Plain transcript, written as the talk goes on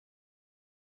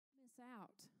out.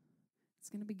 It's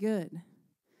going to be good.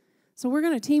 So we're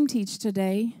going to team teach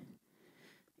today,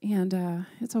 and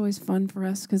it's always fun for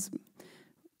us because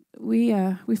we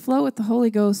flow with the Holy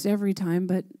Ghost every time,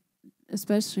 but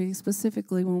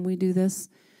specifically when we do this,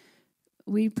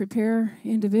 we prepare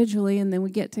individually, and then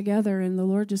we get together, and the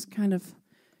Lord just kind of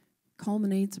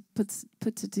culminates, puts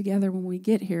it together when we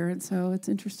get here, and so it's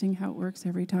interesting how it works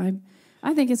every time.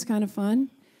 I think it's kind of fun.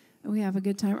 We have a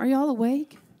good time. Are y'all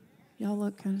awake? Y'all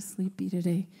look kind of sleepy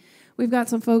today. We've got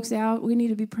some folks out. We need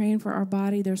to be praying for our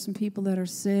body. There's some people that are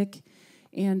sick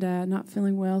and not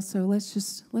feeling well. So let's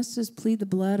just plead the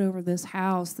blood over this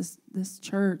house, this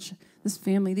church, this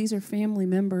family. These are family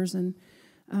members, and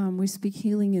we speak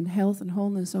healing and health and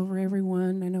wholeness over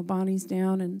everyone. I know Bonnie's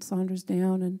down and Sandra's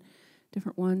down and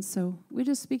different ones. So we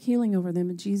just speak healing over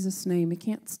them in Jesus' name. It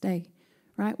can't stay,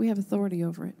 right? We have authority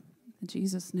over it in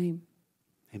Jesus' name.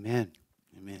 Amen.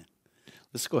 Amen.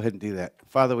 Let's go ahead and do that.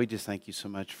 Father, we just thank you so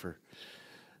much for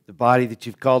the body that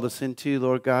you've called us into,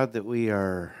 Lord God, that we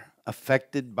are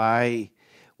affected by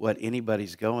what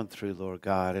anybody's going through, Lord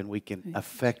God, and we can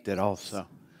affect it also.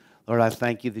 Lord, I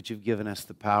thank you that you've given us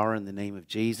the power in the name of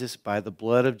Jesus, by the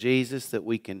blood of Jesus, that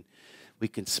we can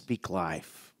speak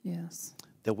life. Yes.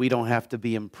 That we don't have to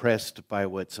be impressed by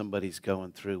what somebody's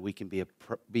going through. We can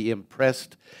be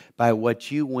impressed by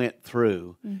what you went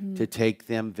through to take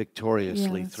them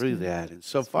victoriously through that. And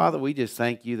so, Father, we just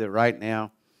thank you that right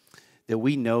now that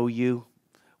we know you.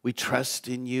 We trust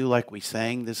in you like we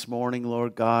sang this morning,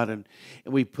 Lord God. And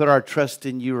we put our trust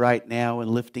in you right now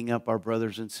and lifting up our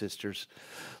brothers and sisters.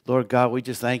 Lord God, we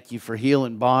just thank you for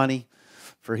healing Bonnie,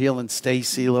 for healing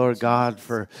Stacy, Lord God,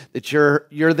 for that you're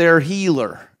their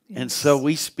healer. And so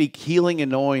we speak healing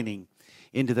anointing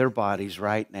into their bodies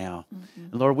right now.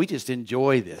 And Lord, we just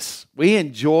enjoy this. We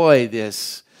enjoy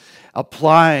this,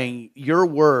 applying your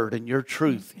word and your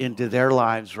truth into their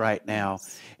lives right now,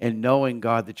 and knowing,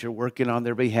 God, that you're working on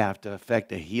their behalf to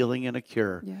effect a healing and a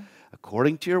cure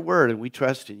according to your word. And we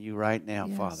trust in you right now,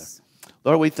 Father.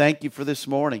 Lord, we thank you for this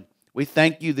morning. We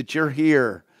thank you that you're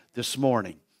here this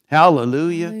morning.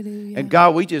 Hallelujah. And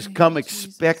God, we just come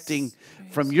expecting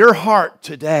from your heart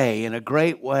today in a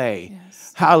great way.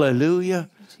 Hallelujah.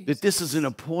 That this is an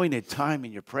appointed time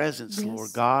in your presence,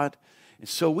 Lord God. And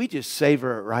so we just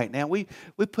savor it right now. We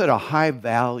put a high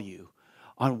value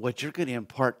on what you're going to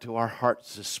impart to our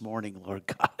hearts this morning, Lord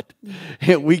God.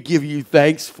 And we give you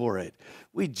thanks for it.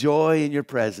 We joy in your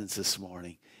presence this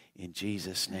morning. In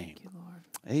Jesus' name. Thank you, Lord.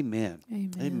 Amen.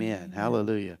 Amen. Amen.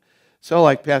 Hallelujah. So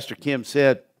like Pastor Kim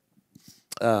said,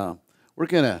 we're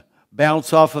going to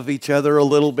bounce off of each other a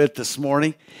little bit this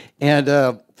morning. And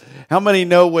how many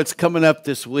know what's coming up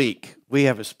this week? We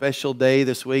have a special day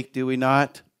this week, do we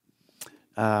not?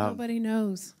 Nobody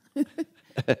knows.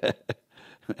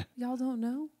 Y'all don't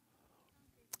know?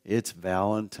 It's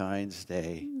Valentine's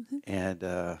Day.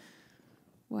 And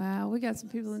wow, we got some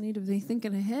people that need to be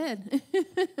thinking ahead.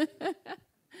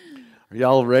 Are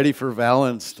y'all ready for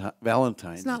Valentine's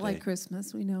Day? It's not like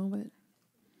Christmas, we know, but...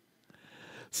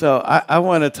 So I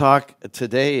want to talk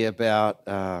today about,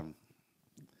 let's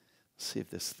see if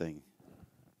this thing,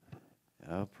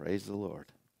 oh, praise the Lord.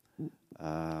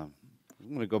 I'm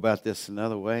going to go about this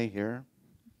another way here.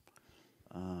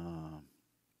 Can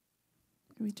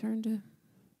we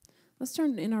let's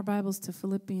turn in our Bibles to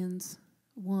Philippians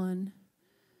 1.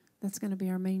 That's going to be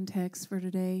our main text for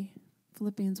today.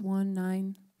 Philippians 1,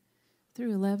 9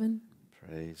 through 11.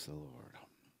 Praise the Lord.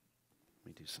 Let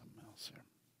me do something else here.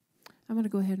 I'm going to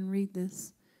go ahead and read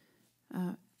this.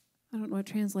 I don't know what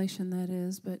translation that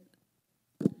is, but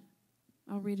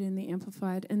I'll read it in the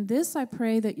Amplified. "And this I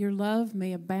pray, that your love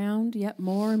may abound yet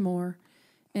more and more,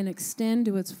 and extend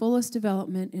to its fullest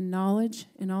development in knowledge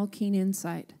and all keen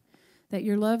insight, that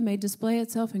your love may display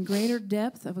itself in greater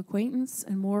depth of acquaintance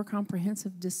and more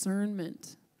comprehensive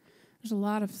discernment." There's a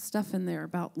lot of stuff in there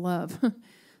about love.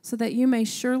 "So that you may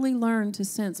surely learn to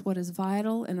sense what is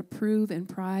vital and approve and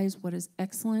prize what is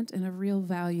excellent and of real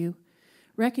value,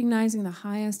 recognizing the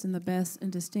highest and the best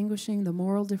and distinguishing the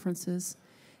moral differences,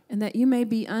 and that you may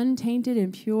be untainted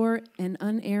and pure and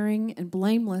unerring and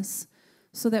blameless,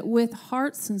 so that with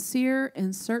heart sincere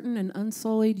and certain and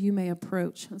unsullied you may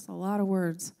approach." That's a lot of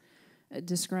words,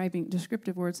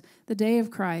 descriptive words. "The day of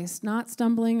Christ, not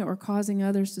stumbling or causing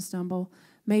others to stumble.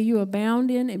 May you abound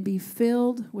in and be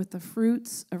filled with the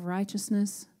fruits of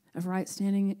righteousness, of right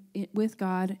standing with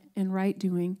God and right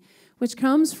doing, which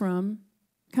comes through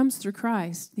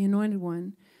Christ, the Anointed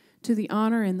One, to the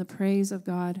honor and the praise of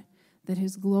God, that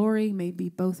his glory may be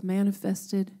both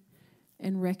manifested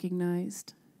and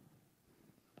recognized."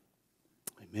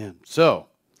 Amen. So,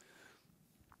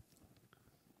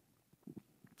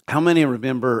 How many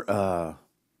remember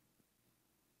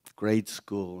grade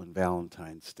school and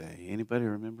Valentine's Day? Anybody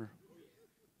remember?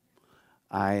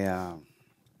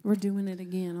 We're doing it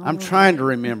again. I'm trying to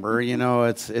remember. You know,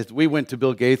 it's we went to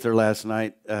Bill Gaither last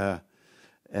night,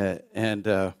 and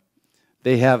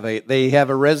they have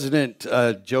a resident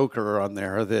joker on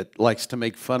there that likes to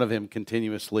make fun of him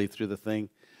continuously through the thing.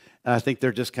 And I think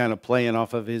they're just kind of playing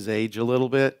off of his age a little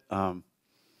bit.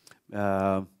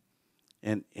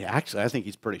 And actually, I think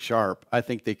he's pretty sharp. I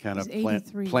think they kind of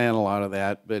plan a lot of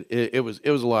that, but it was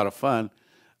a lot of fun.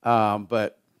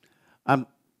 But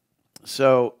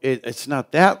it's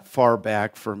not that far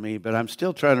back for me, but I'm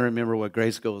still trying to remember what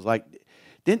grade school was like.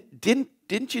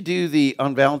 Didn't you do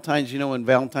on Valentine's? You know, when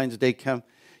Valentine's Day comes,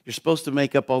 you're supposed to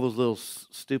make up all those little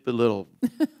stupid little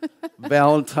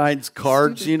Valentine's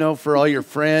cards, you know, for all your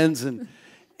friends, and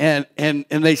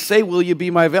they say, "Will you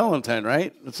be my Valentine?"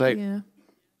 Right? It's like, yeah.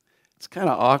 It's kind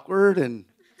of awkward, and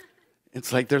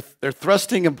it's like they're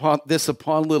thrusting upon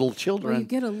little children. Well, you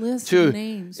get a list of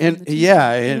names, and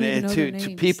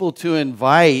to people to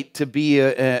invite to be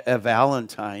a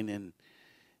Valentine,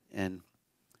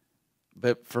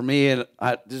 but for me, this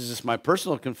is just my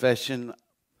personal confession.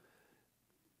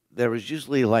 There was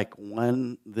usually like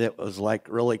one that was like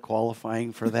really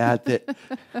qualifying for that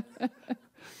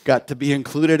got to be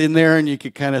included in there, and you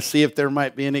could kind of see if there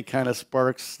might be any kind of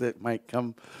sparks that might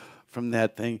come from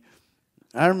that thing.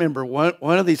 I remember one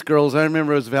of these girls, I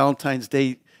remember it was Valentine's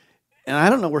Day, and I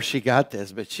don't know where she got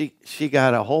this, but she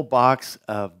got a whole box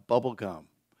of bubble gum.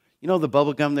 You know the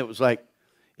bubble gum that was like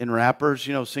in wrappers,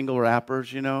 you know, single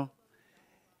wrappers, you know?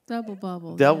 Double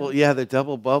bubble. Yeah, the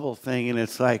double bubble thing, and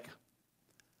it's like,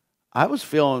 I was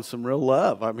feeling some real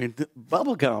love. I mean,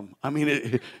 bubble gum. I mean,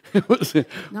 it was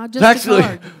not just a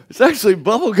card. It's actually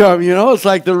bubble gum, you know? It's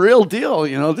like the real deal,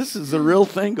 you know? This is the real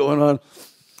thing going on.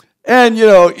 And, you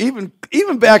know,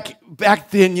 even back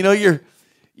then, you know,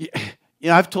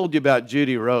 I've told you about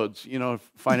Judy Rhodes, you know,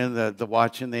 finding the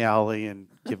watch in the alley and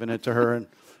giving it to her, and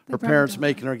her parents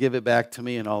making her give it back to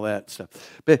me and all that stuff.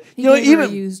 But, you know,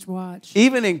 even a used watch.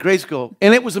 Even in grade school,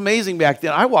 and it was amazing back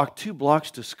then. I walked 2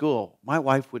 blocks to school. My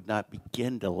wife would not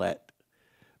begin to let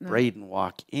Braden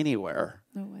walk anywhere.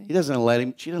 No way. She doesn't let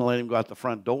him go out the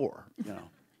front door, you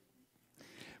know.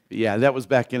 But yeah, that was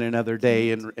back in another day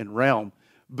and realm.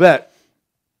 But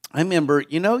I remember,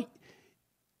 you know,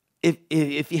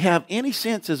 if you have any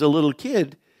sense as a little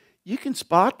kid, you can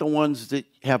spot the ones that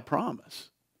have promise,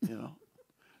 you know.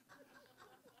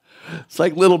 It's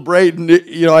like little Braden,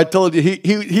 you know, I told you,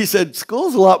 he said,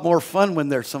 school's a lot more fun when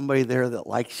there's somebody there that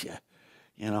likes you,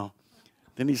 you know.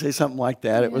 Didn't he say something like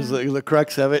that? Yeah. It was the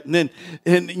crux of it. And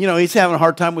you know, he's having a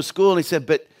hard time with school, and he said,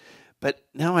 but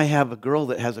now I have a girl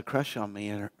that has a crush on me,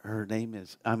 and her name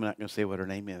is, I'm not going to say what her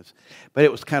name is. But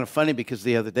it was kind of funny because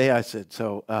the other day I said,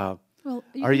 so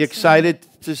are you excited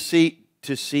to see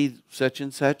such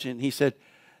and such? And he said,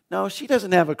 no, she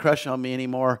doesn't have a crush on me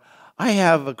anymore. I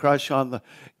have a crush on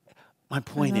my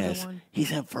point is,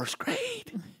 he's in first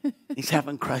grade. He's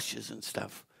having crushes and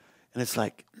stuff. And it's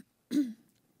like,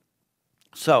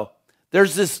 so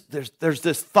there's this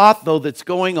thought, though, that's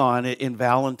going on in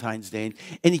Valentine's Day.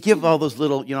 And you give all those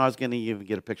little, you know, I was going to even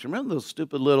get a picture. Remember those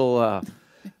stupid little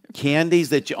candies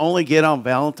that you only get on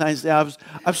Valentine's Day? I was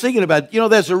thinking about, you know,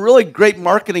 there's a really great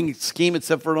marketing scheme,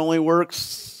 except for it only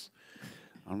works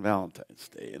on Valentine's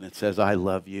Day. And it says, I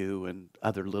love you, and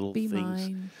other little things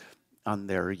mine on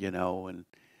there, you know,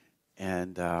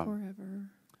 and forever.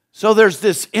 So there's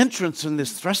this entrance and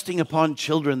this thrusting upon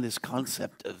children, this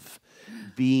concept of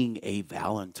being a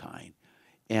Valentine,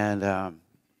 and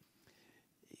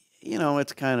you know,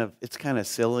 it's kind of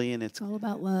silly, and it's all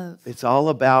about love. It's all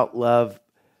about love,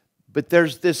 but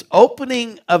there's this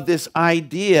opening of this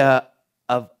idea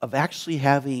of actually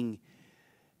having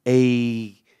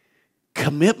a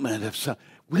commitment of some.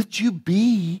 Would you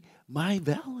be my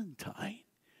Valentine?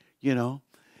 You know,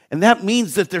 and that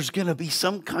means that there's going to be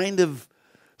some kind of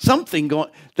something going.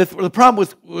 The problem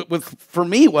with for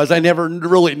me was I never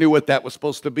really knew what that was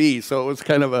supposed to be, so it was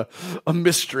kind of a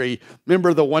mystery.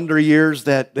 Remember the Wonder Years,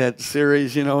 that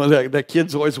series? You know, that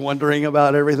kid's always wondering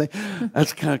about everything.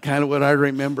 That's kind of what I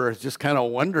remember. It's just kind of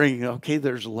wondering. Okay,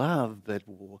 there's love, but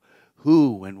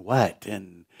who and what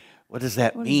and what does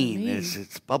that mean?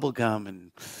 It's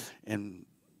bubblegum and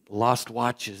lost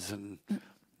watches and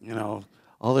you know.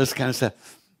 All this kind of stuff.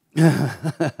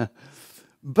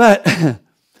 But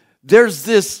there's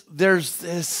this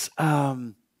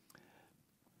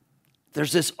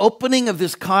opening of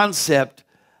this concept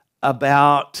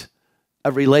about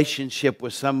a relationship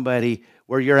with somebody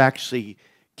where you're actually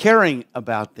caring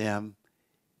about them.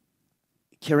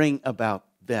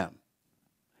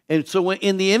 And so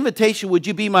in the invitation, would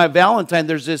you be my Valentine?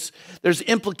 There's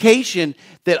implication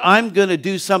that I'm going to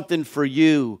do something for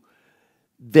you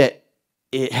that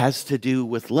it has to do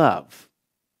with love.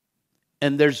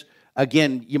 And there's,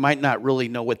 again, you might not really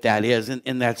know what that is,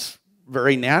 and that's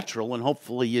very natural, and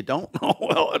hopefully you don't know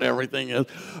what everything is.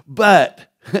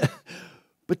 But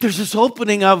there's this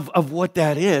opening of what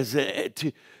that is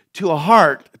to a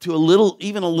heart, to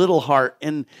even a little heart.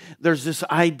 And there's this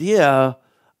idea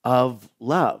of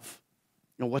love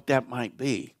and what that might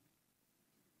be.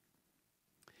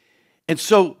 And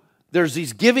so there's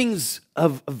these givings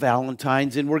of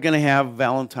Valentines, and we're going to have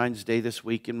Valentine's Day this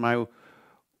week. And my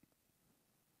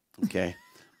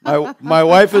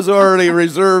wife has already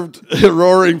reserved a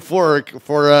roaring fork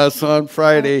for us on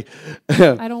Friday.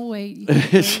 I don't wait.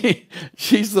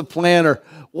 She's the planner.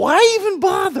 Why even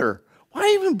bother?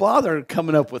 Why even bother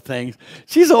coming up with things?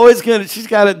 She's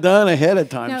got it done ahead of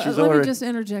time. Now, let me just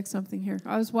interject something here.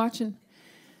 I was watching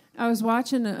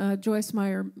Joyce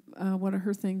Meyer, one of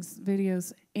her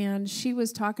videos, and she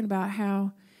was talking about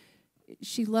how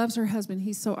she loves her husband.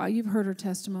 You've heard her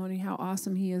testimony, how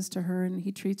awesome he is to her, and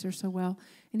he treats her so well.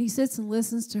 And he sits and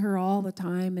listens to her all the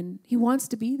time, and he wants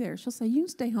to be there. She'll say, "You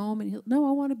stay home," and he'll, "No,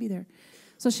 I want to be there."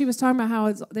 So she was talking about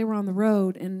how they were on the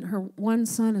road, and her one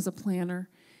son is a planner,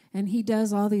 and he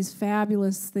does all these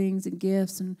fabulous things and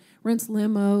gifts and rents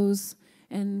limos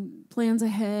and plans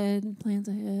ahead and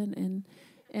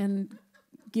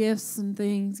gifts and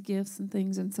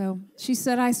things. And so she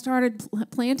said, I started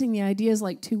planting the ideas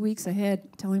like 2 weeks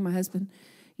ahead, telling my husband,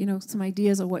 some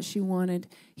ideas of what she wanted.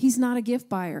 He's not a gift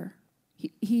buyer.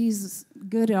 He's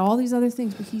good at all these other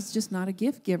things, but he's just not a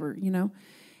gift giver,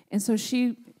 And so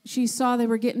she saw they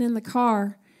were getting in the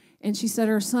car, and she said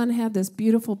her son had this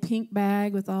beautiful pink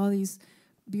bag with all these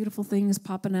beautiful things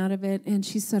popping out of it. And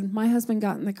she said, my husband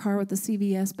got in the car with a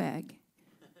CVS bag,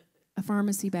 a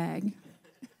pharmacy bag.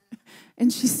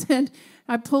 And she said,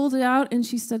 I pulled it out, and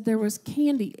she said there was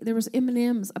candy. There was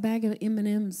M&Ms, a bag of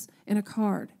M&Ms and a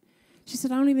card. She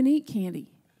said, I don't even eat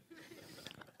candy.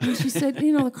 And she said,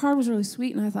 the card was really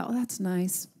sweet, and I thought, well, that's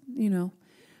nice,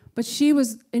 But she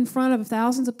was in front of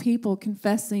thousands of people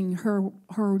confessing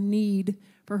her need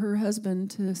for her husband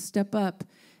to step up.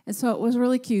 And so it was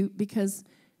really cute because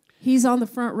he's on the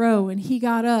front row, and he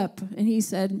got up, and he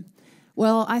said,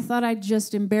 well, I thought I'd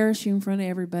just embarrass you in front of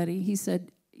everybody. He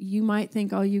said, you might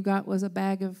think all you got was a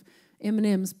bag of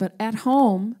M&Ms, but at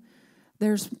home,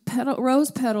 there's rose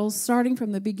petals starting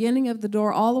from the beginning of the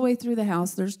door all the way through the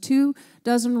house. There's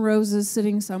 24 roses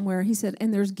sitting somewhere. He said,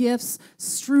 and there's gifts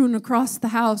strewn across the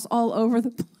house all over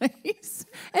the place.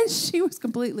 And she was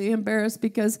completely embarrassed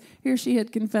because here she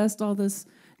had confessed all this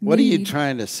need. What are you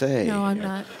trying to say? No, I'm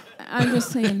not. I'm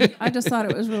just saying, I just thought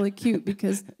it was really cute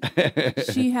because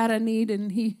she had a need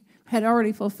and he had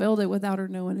already fulfilled it without her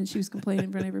knowing, and she was complaining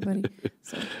in front of everybody.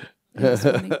 So it was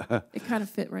funny. It kind of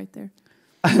fit right there.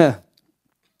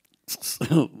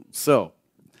 So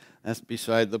that's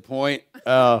beside the point.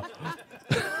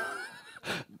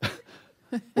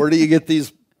 Where do you get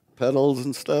these petals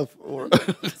and stuff?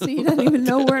 See, he doesn't even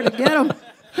know where to get them.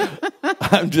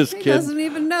 I'm just kidding. He doesn't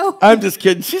even know. I'm just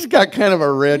kidding. She's got kind of a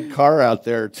red car out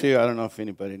there, too. I don't know if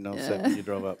anybody knows that when you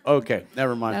drove up. Okay,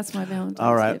 never mind. That's my Valentine's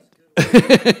All right.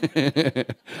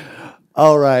 gift.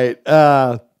 All right.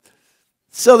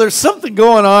 So there's something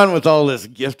going on with all this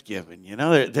gift giving.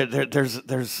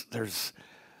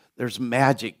 There's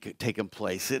magic taking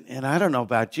place, and I don't know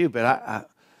about you, but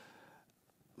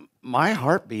my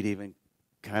heartbeat even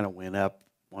kind of went up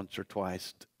once or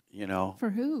twice. For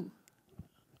who?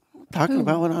 I'm talking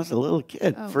about when I was a little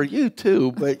kid. Oh. For you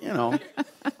too, but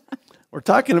we're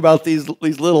talking about these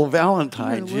little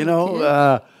Valentines.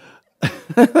 So,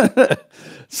 I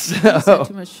had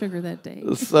too much sugar that day.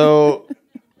 So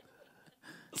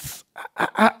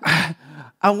I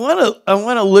want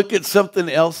to look at something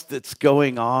else that's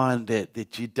going on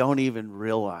that you don't even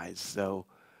realize. So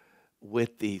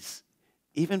with these,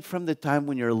 even from the time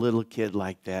when you're a little kid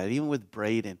like that, even with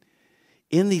Braden,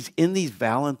 in these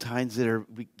Valentines that are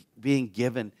being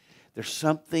given, there's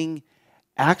something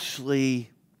actually.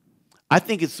 I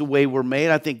think it's the way we're made.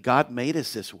 I think God made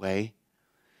us this way.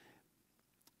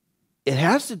 It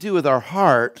has to do with our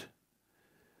heart,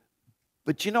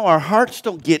 but our hearts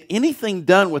don't get anything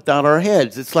done without our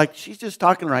heads. It's like she's just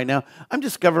talking right now. I'm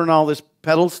discovering all this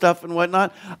pedal stuff and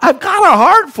whatnot. I've got a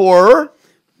heart for her.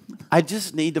 I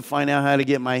just need to find out how to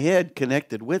get my head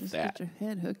connected with just that. Get your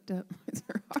head hooked up with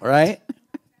her heart. Right?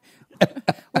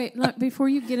 Wait, look, before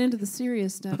you get into the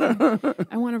serious stuff,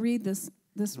 I want to read this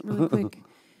really quick.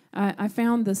 I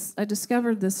found this. I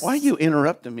discovered this. Why are you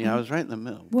interrupting me? I was right in the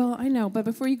middle. Well, I know, but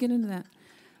before you get into that,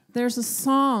 there's a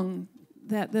song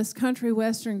that this country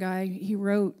western guy, he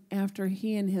wrote after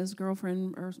he and his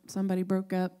girlfriend or somebody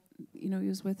broke up. You know, he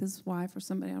was with his wife or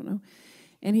somebody, I don't know.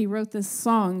 And he wrote this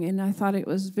song, and I thought it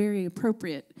was very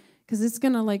appropriate because it's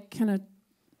going to, like, kind of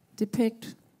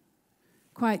depict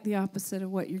quite the opposite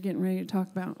of what you're getting ready to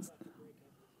talk about.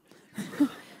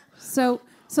 So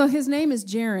his name is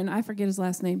Jaron. I forget his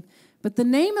last name. But the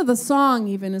name of the song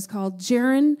even is called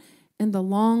Jaron and the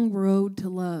Long Road to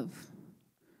Love.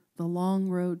 The Long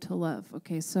Road to Love.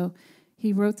 Okay, so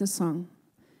he wrote this song.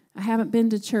 I haven't been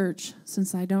to church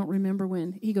since I don't remember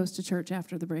when. He goes to church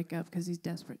after the breakup because he's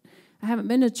desperate. I haven't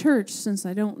been to church since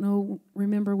I don't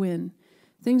remember when.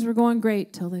 Things were going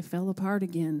great till they fell apart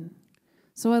again.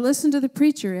 So I listened to the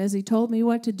preacher as he told me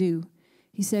what to do.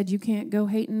 He said, you can't go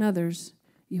hating others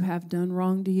you have done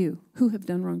wrong to you, who have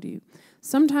done wrong to you.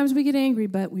 Sometimes we get angry,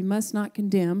 but we must not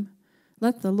condemn.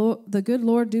 Let the good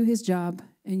Lord do his job,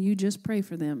 and you just pray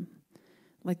for them.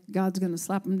 Like God's going to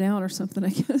slap them down or something, I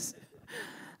guess.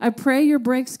 I pray your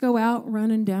brakes go out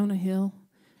running down a hill.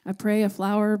 I pray a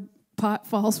flower pot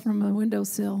falls from a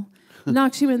windowsill,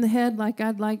 knocks you in the head like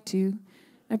I'd like to.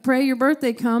 I pray your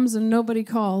birthday comes and nobody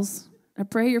calls. I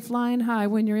pray you're flying high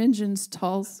when your engine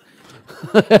stalls.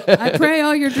 I pray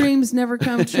all your dreams never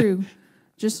come true.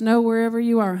 Just know wherever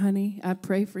you are, honey, I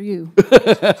pray for you.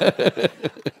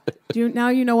 Now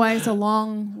you know why it's a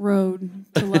long road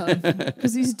to love.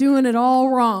 Because he's doing it all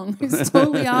wrong. It's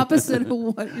totally opposite of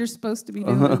what you're supposed to be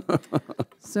doing.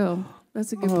 So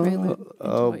that's a good prelude.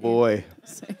 Oh, boy.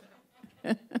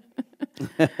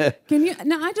 Can you?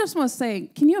 Now, I just want to say,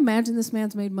 can you imagine this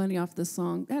man's made money off this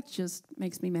song? That just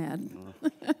makes me mad.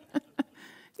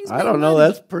 I don't know.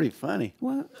 That's pretty funny.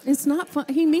 Well, it's not fun.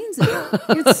 He means it.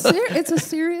 It's a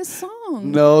serious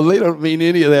song. No, they don't mean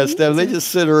any of that stuff. They just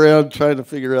sit around trying to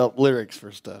figure out lyrics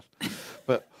for stuff.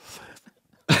 But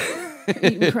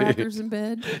eating crackers in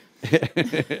bed.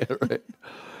 Right.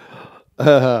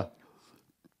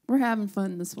 We're having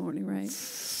fun this morning, right?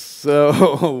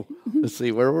 So let's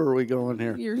see. Where were we going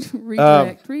here? You're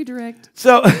redirect.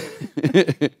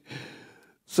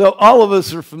 So all of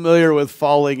us are familiar with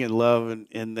falling in love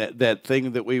and that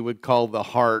thing that we would call the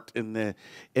heart, and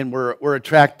we're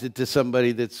attracted to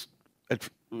somebody that's,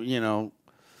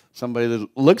 somebody that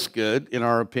looks good in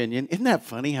our opinion. Isn't that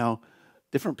funny how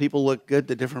different people look good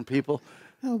to different people?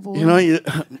 Oh boy!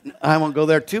 I won't go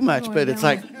there too much, but it's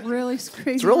like really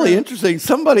crazy. It's really interesting.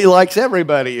 Somebody likes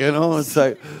everybody, It's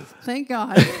like, thank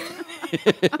God.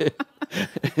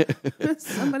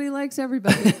 Somebody likes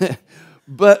everybody.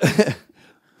 But.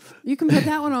 You can put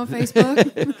that one on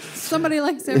Facebook. Somebody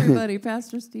likes everybody,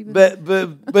 Pastor Stephen. But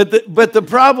the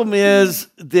problem is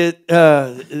that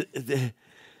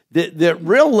that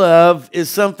real love is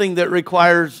something that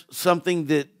requires something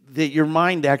that your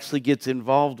mind actually gets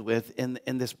involved with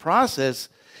in this process.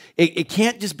 It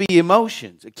can't just be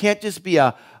emotions. It can't just be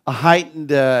a heightened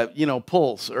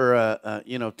pulse or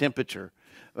a temperature.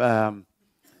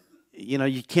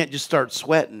 You can't just start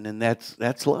sweating, and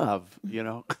that's love,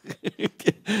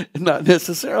 Not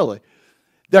necessarily.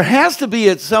 There has to be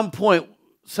at some point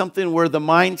something where the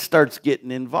mind starts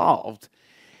getting involved.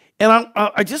 And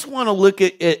I just want to look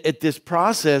at this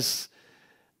process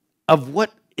of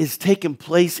what is taking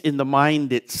place in the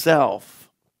mind itself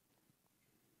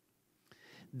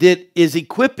that is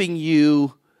equipping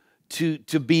you to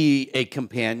be a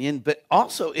companion, but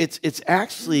also it's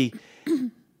actually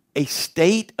a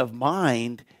state of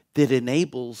mind that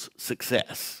enables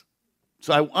success.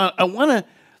 So I want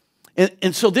to,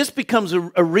 and so this becomes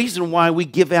a reason why we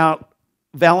give out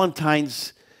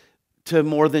Valentines to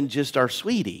more than just our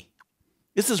sweetie.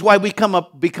 This is why we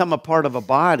become a part of a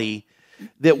body,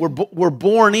 that we're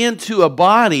born into a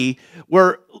body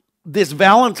where this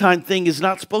Valentine thing is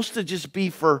not supposed to just be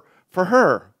for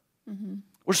her. Mm-hmm.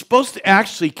 We're supposed to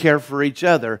actually care for each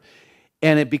other,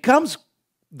 and it becomes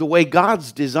the way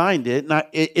God's designed it. And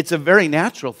it's a very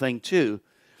natural thing too,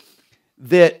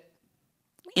 that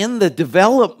in the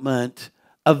development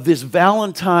of this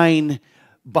Valentine,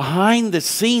 behind the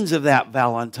scenes of that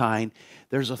Valentine,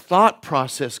 there's a thought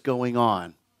process going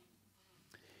on.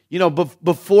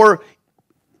 Before,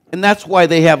 and that's why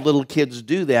they have little kids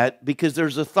do that, because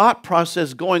there's a thought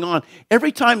process going on.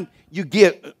 Every time you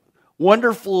get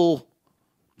wonderful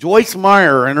Joyce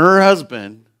Meyer and her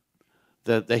husband,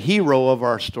 the hero of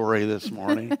our story this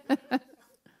morning,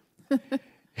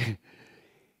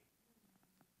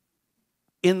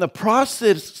 in the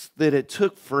process that it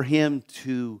took for him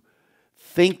to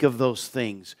think of those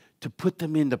things, to put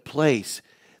them into place,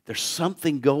 there's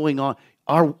something going on.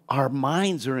 Our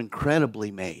minds are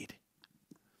incredibly made.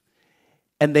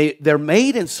 And they're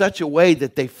made in such a way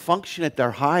that they function at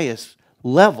their highest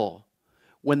level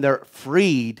when they're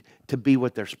freed to be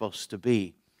what they're supposed to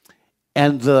be.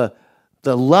 And the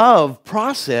love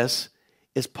process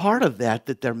is part of that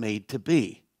they're made to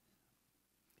be.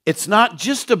 It's not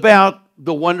just about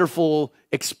the wonderful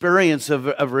experience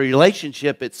of a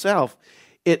relationship itself.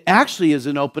 It actually is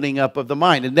an opening up of the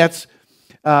mind. And that's,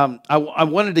 I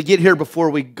wanted to get here before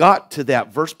we got to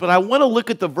that verse, but I want to look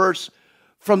at the verse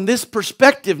from this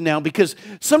perspective now, because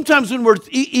sometimes when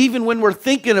even when we're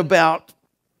thinking about,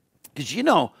 because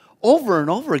over and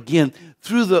over again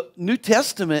through the New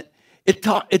Testament, it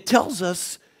tells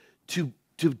us to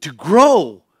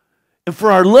grow and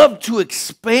for our love to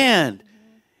expand.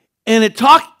 And it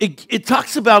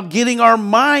talks about getting our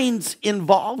minds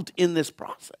involved in this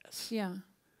process. Yeah,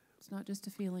 it's not just a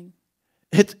feeling.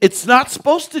 It's not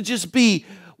supposed to just be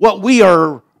what we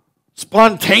are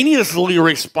spontaneously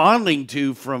responding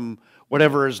to from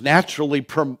whatever is naturally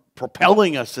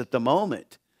propelling us at the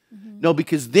moment. Mm-hmm. No,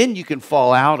 because then you can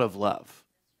fall out of love.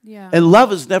 Yeah. And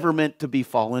love is never meant to be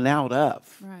fallen out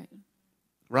of. Right.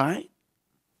 Right?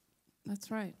 That's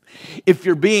right. If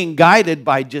you're being guided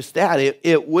by just that,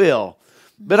 it will.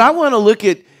 Mm-hmm. But I want to look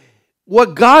at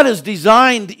what God has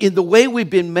designed in the way we've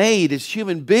been made as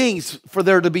human beings, for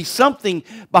there to be something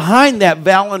behind that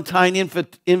Valentine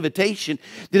invitation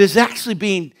that is actually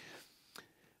being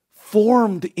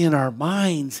formed in our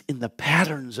minds in the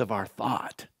patterns of our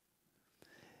thought.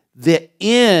 That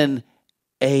in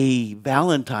a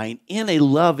Valentine, in a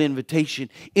love invitation,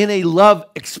 in a love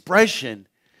expression,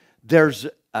 there's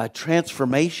a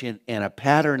transformation and a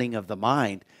patterning of the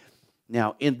mind.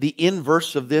 Now, in the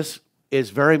inverse of this is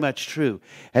very much true.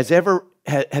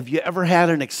 Have you ever had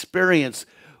an experience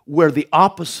where the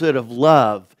opposite of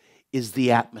love is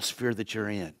the atmosphere that you're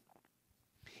in?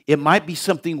 It might be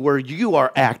something where you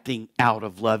are acting out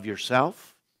of love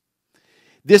yourself.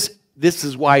 This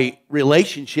is why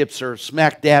relationships are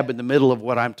smack dab in the middle of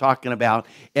what I'm talking about,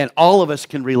 and all of us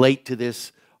can relate to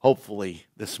this, hopefully,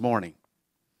 this morning.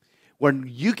 When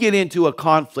you get into a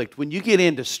conflict, when you get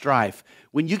into strife,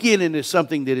 when you get into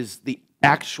something that is the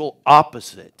actual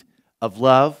opposite of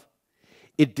love,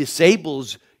 it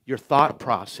disables your thought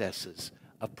processes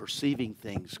of perceiving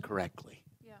things correctly.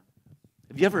 Yeah.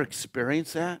 Have you ever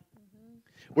experienced that?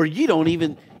 Mm-hmm. Where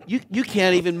you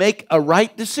can't even make a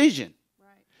right decision.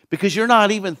 Right. Because you're not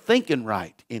even thinking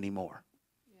right anymore.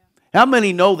 Yeah. How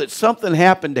many know that something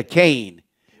happened to Cain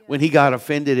when he got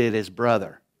offended at his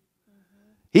brother?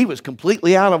 Mm-hmm. He was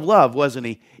completely out of love, wasn't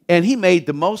he? And he made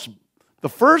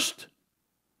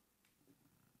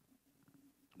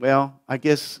well, I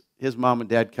guess his mom and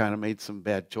dad kind of made some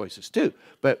bad choices too.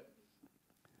 But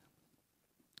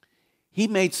he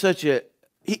made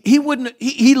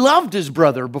he loved his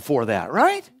brother before that,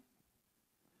 right?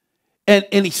 And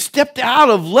he stepped out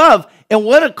of love. And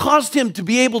what it caused him to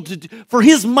be able to, for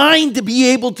his mind to be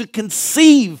able to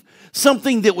conceive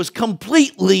something that was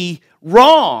completely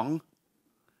wrong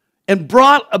and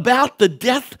brought about the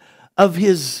death of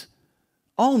his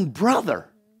own brother.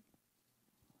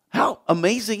 How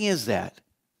amazing is that?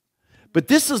 But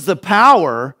this is the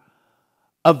power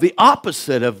of the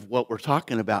opposite of what we're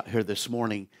talking about here this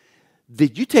morning.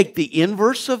 Did you take the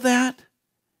inverse of that?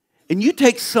 And you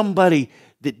take somebody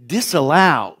that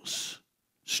disallows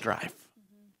strife,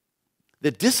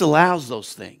 that disallows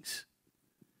those things,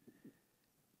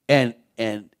 and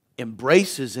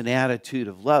embraces an attitude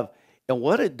of love. And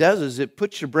what it does is it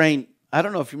puts your brain, I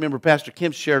don't know if you remember, Pastor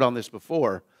Kim shared on this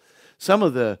before, some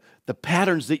of the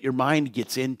patterns that your mind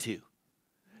gets into.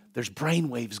 There's brain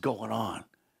waves going on.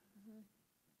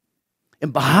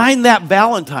 And behind that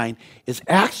Valentine is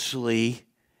actually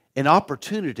an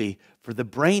opportunity for the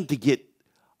brain to get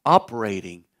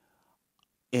operating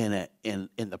in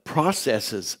the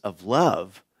processes of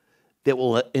love that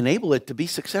will enable it to be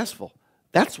successful.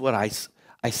 That's what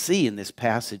I see in this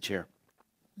passage here.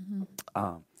 Mm-hmm.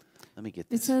 Let me get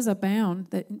this. It says abound,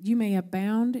 that you may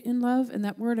abound in love, and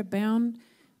that word abound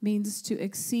means to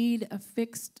exceed a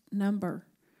fixed number.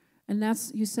 And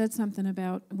you said something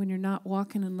about when you're not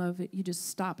walking in love, you just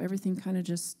stop. Everything kind of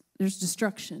there's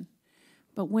destruction.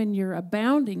 But when you're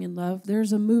abounding in love,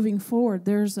 there's a moving forward.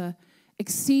 There's a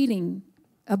exceeding,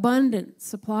 abundant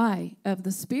supply of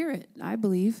the Spirit, I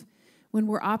believe, when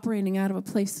we're operating out of a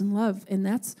place in love. And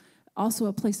that's also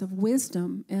a place of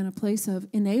wisdom and a place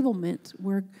of enablement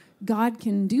where God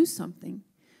can do something.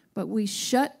 But we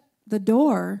shut the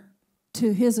door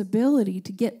to His ability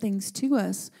to get things to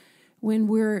us when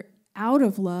we're out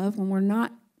of love, when we're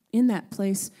not in that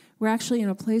place. We're actually in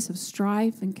a place of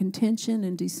strife and contention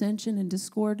and dissension and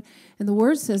discord. And the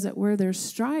Word says that where there's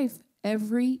strife,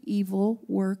 every evil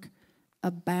work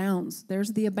abounds.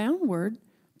 There's the abound word,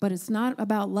 but it's not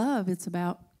about love. It's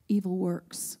about evil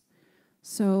works.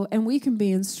 So, and we can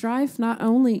be in strife not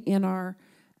only in our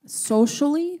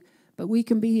socially, but we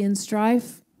can be in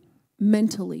strife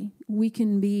mentally. We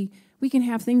can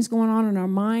have things going on in our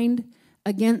mind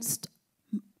against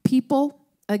people,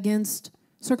 against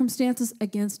circumstances,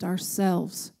 against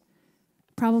ourselves.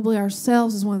 Probably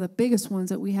ourselves is one of the biggest ones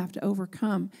that we have to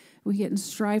overcome. We get in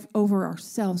strife over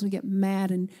ourselves. We get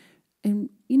mad and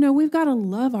you know, we've got to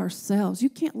love ourselves. You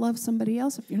can't love somebody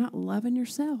else if you're not loving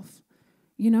yourself.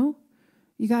 You know?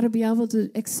 You got to be able to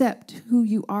accept who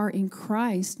you are in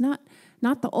Christ, not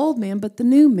the old man, but the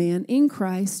new man in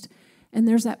Christ. And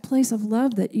there's that place of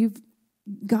love that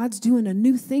God's doing a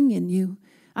new thing in you.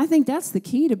 I think that's the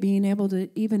key to being able to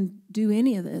even do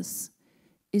any of this,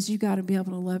 is you got to be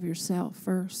able to love yourself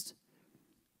first.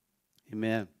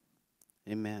 Amen.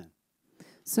 Amen.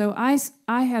 So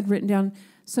I had written down,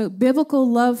 so biblical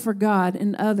love for God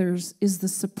and others is the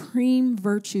supreme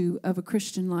virtue of a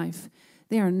Christian life.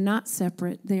 They are not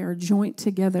separate. They are joint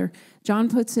together. John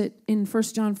puts it in 1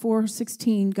 John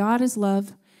 4:16, God is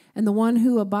love, and the one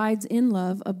who abides in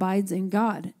love abides in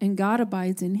God, and God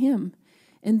abides in him.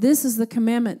 And this is the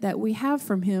commandment that we have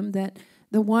from him, that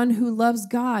the one who loves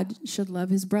God should love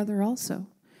his brother also.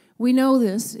 We know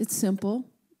this. It's simple.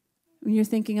 When you're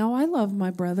thinking, oh, I love my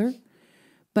brother,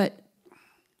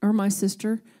 or my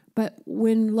sister. But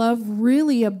when love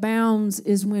really abounds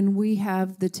is when we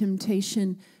have the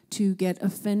temptation to get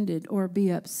offended or be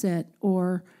upset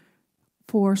or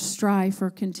for strife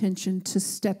or contention to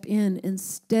step in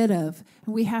instead of.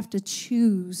 And we have to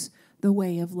choose the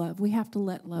way of love. We have to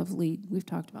let love lead. We've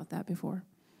talked about that before.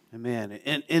 Amen.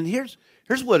 And here's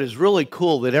what is really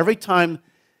cool, that every time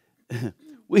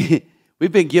we've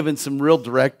been given some real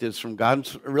directives from God,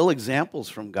 some real examples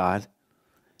from God.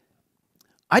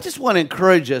 I just want to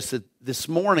encourage us that this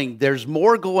morning there's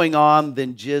more going on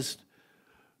than just,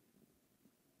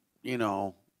 you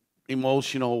know,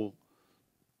 emotional,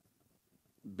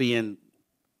 being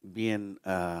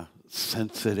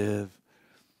sensitive.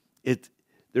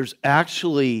 There's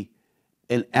actually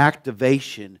an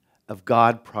activation of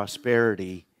God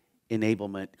prosperity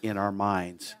enablement in our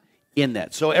minds in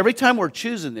that. So every time we're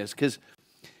choosing this, because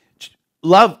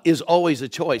love is always a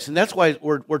choice, and that's why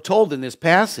we're told in this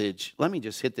passage. Let me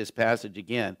just hit this passage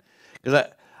again, because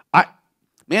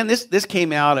this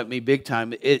came out at me big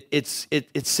time. It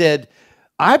said,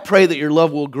 I pray that your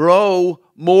love will grow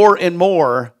more and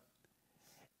more,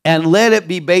 and let it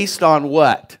be based on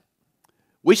what?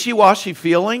 Wishy-washy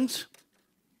feelings?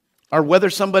 Or whether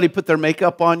somebody put their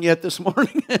makeup on yet this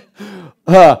morning?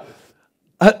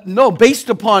 No, based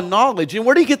upon knowledge. And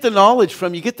where do you get the knowledge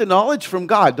from? You get the knowledge from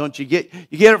God, don't you?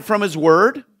 You get it from His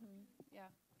Word. Mm-hmm. Yeah.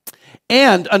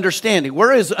 And understanding.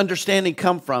 Where does understanding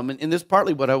come from? And this is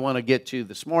partly what I want to get to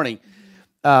this morning.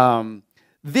 Mm-hmm.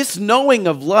 This knowing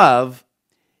of love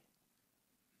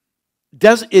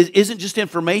isn't just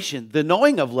information. The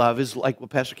knowing of love is like what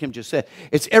Pastor Kim just said.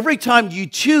 It's every time you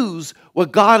choose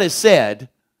what God has said.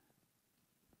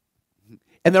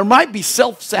 And there might be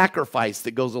self-sacrifice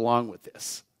that goes along with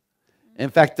this.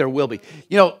 In fact, there will be.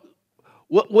 You know,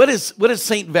 what is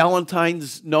St.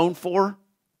 Valentine's known for?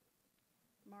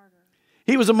 Martyr.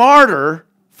 He was a martyr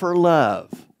for love.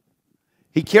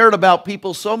 He cared about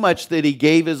people so much that he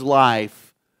gave his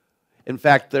life. In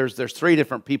fact, there's 3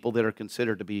 different people that are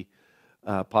considered to be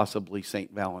possibly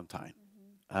St. Valentine.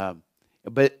 Mm-hmm.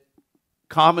 But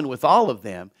common with all of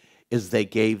them is they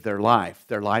gave their life.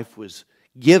 Their life was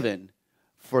given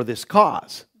for this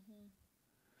cause. Mm-hmm.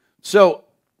 So,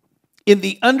 in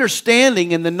the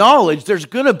understanding and the knowledge, there's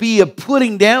going to be a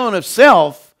putting down of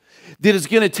self that is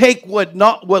going to take what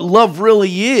love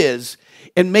really is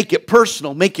and make it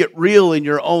personal, make it real in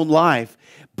your own life.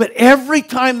 But every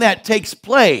time that takes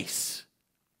place,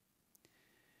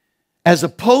 as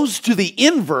opposed to the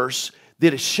inverse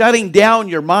that is shutting down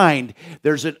your mind,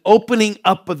 there's an opening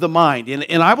up of the mind.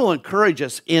 And I will encourage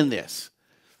us in this.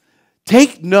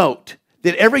 Take note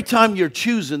that every time you're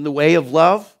choosing the way of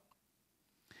love,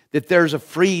 that there's a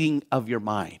freeing of your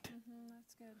mind. Mm-hmm,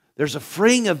 that's good. There's a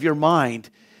freeing of your mind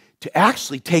to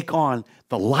actually take on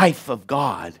the life of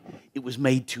God it was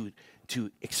made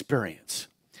to experience.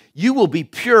 You will be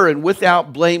pure and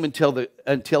without blame until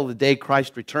the day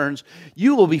Christ returns.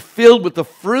 You will be filled with the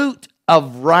fruit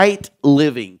of right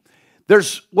living.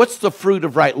 What's the fruit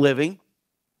of right living?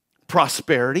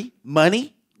 Prosperity,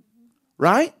 money,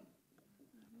 right?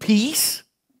 Peace,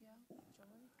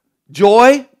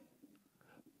 joy,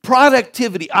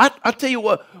 productivity. I'll tell you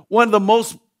what, one of the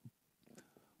most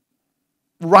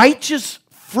righteous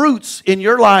fruits in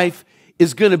your life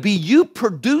is going to be you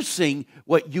producing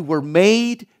what you were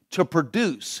made to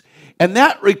produce. And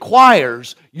that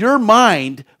requires your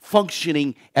mind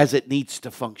functioning as it needs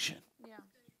to function.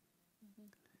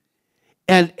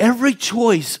 And every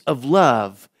choice of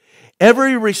love,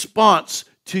 every response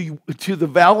to the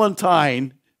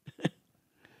Valentine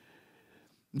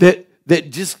that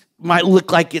just might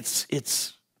look like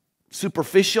it's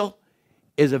superficial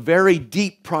is a very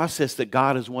deep process that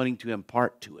God is wanting to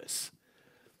impart to us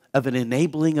of an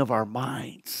enabling of our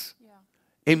minds.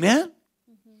 Yeah. Amen?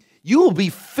 Mm-hmm. You will be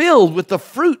filled with the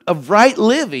fruit of right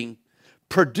living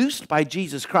produced by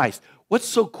Jesus Christ. What's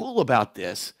so cool about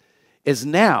this is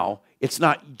now it's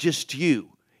not just you,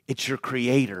 it's your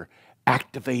Creator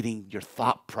activating your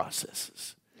thought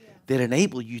processes that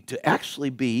enable you to actually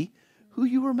be who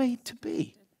you were made to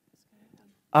be.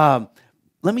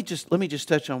 Let me just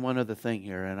touch on one other thing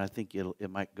here, and I think it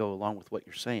might go along with what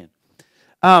you're saying.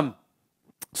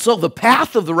 So the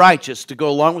path of the righteous, to go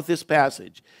along with this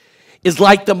passage, is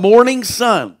like the morning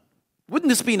sun. Wouldn't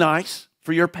this be nice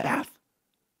for your path?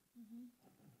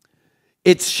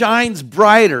 It shines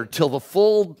brighter till the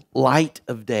full light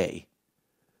of day.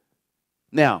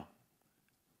 Now,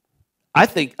 I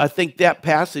think that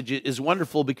passage is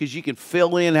wonderful because you can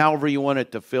fill in however you want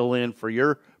it to fill in for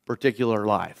your particular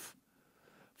life.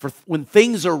 For when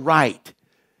things are right,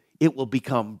 it will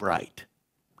become bright.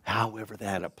 However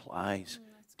that applies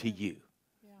to you.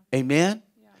 Yeah. Amen?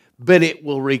 Yeah. But it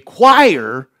will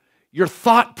require your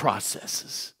thought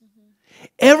processes. Mm-hmm.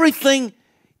 Everything,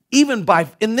 even by,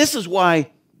 and this is why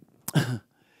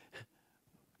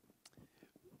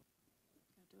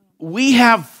we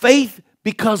have faith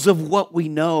because of what we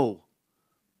know.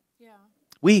 Yeah.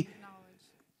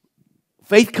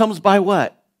 Faith comes by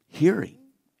what? Hearing.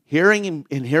 Hearing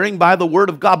and hearing by the word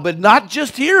of God, but not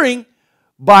just hearing,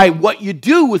 by what you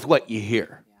do with what you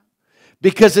hear. Yeah.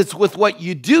 Because it's with what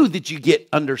you do that you get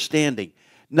understanding,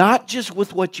 not just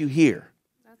with what you hear.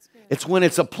 That's good. It's when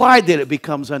it's applied that it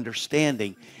becomes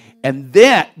understanding. Mm-hmm. And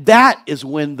that is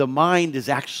when the mind is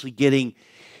actually getting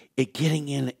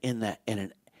in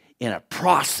a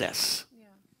process, yeah.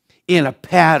 In a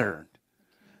pattern.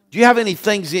 Do you have any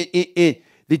things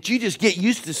that you just get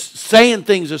used to saying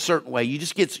things a certain way? You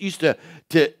just get used to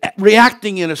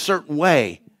reacting in a certain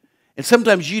way. And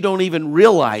sometimes you don't even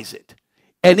realize it.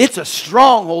 And it's a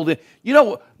stronghold. You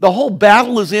know, the whole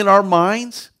battle is in our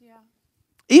minds. Yeah.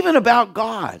 Even about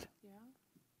God. Yeah.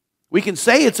 We can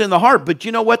say it's in the heart, but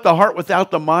you know what? The heart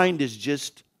without the mind is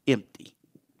just empty.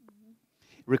 Mm-hmm.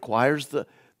 It requires the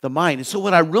mind. And so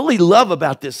what I really love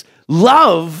about this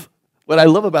love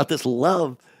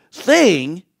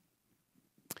thing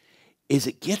is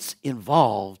it gets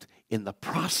involved in the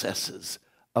processes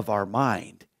of our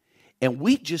mind. And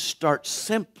we just start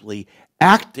simply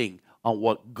acting on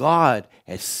what God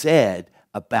has said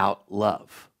about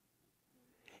love.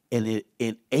 And it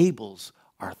enables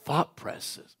our thought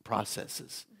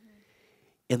processes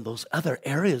in those other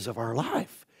areas of our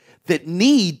life that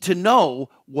need to know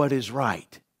what is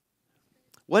right.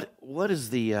 What is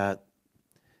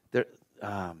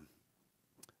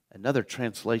another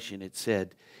translation, it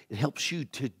said, it helps you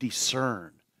to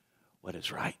discern what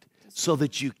is right so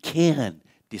that you can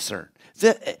discern.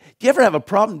 Do you ever have a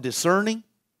problem discerning?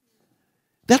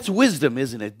 That's wisdom,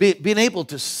 isn't it? Being able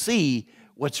to see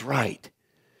what's right.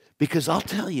 Because I'll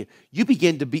tell you, you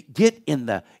begin to get in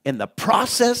the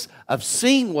process of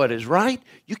seeing what is right,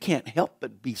 you can't help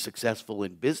but be successful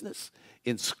in business,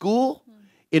 in school,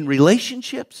 in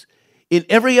relationships, in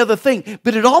every other thing.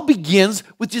 But it all begins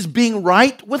with just being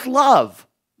right with love.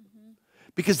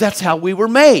 Because that's how we were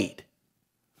made.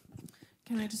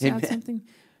 Can I just add something?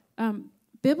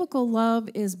 Biblical love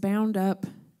is bound up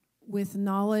with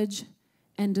knowledge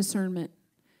and discernment.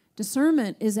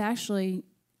 Discernment is actually,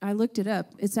 I looked it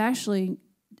up, it's actually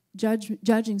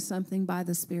judging something by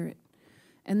the Spirit.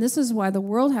 And this is why the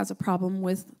world has a problem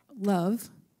with love,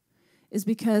 is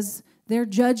because they're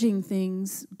judging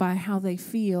things by how they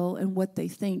feel and what they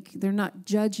think. They're not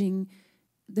judging,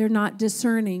 they're not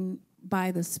discerning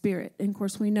by the Spirit. And of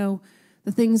course, we know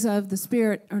the things of the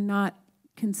Spirit are not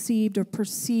conceived or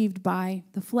perceived by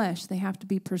the flesh. They have to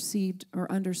be perceived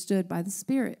or understood by the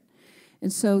Spirit.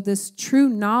 And so this true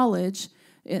knowledge,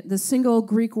 the single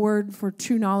Greek word for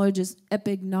true knowledge is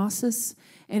epignosis,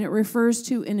 and it refers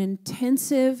to an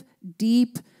intensive,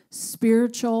 deep,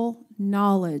 spiritual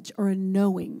knowledge or a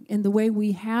knowing. And the way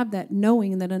we have that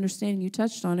knowing and that understanding, you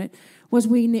touched on it, was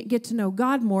we get to know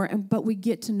God more, but we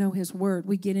get to know His Word.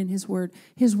 We get in His Word.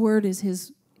 His Word is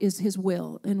His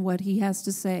will and what He has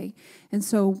to say. And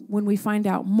so when we find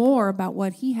out more about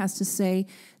what He has to say,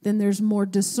 then there's more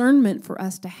discernment for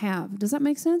us to have. Does that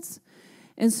make sense?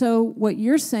 And so what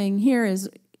you're saying here is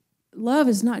love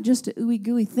is not just a ooey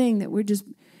gooey thing that we're just,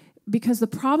 because the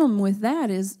problem with that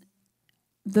is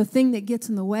the thing that gets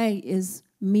in the way is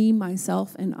me,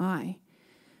 myself, and I.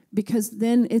 Because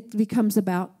then it becomes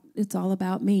it's all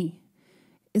about me.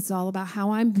 It's all about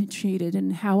how I'm treated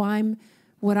and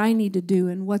what I need to do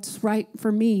and what's right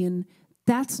for me. And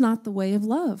that's not the way of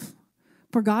love.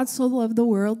 For God so loved the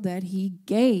world that he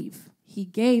gave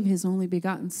his only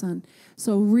begotten Son.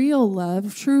 So real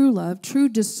love, true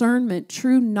discernment,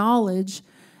 true knowledge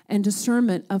and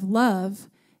discernment of love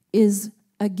is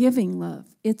a giving love.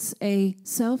 It's a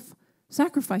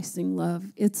self-sacrificing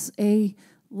love. It's a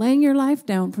laying your life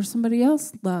down for somebody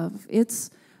else love. It's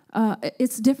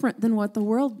different than what the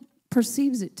world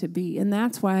perceives it to be. And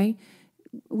that's why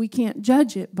we can't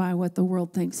judge it by what the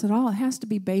world thinks at all. It has to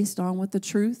be based on what the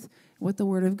truth, what the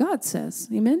Word of God says.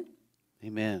 Amen?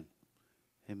 Amen.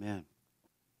 Amen.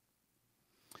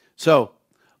 So,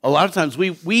 a lot of times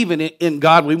we even in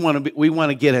God we want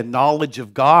to get a knowledge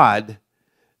of God,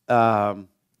 and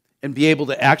be able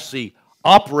to actually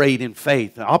operate in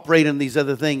faith, and operate in these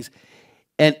other things,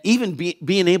 and even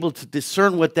being able to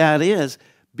discern what that is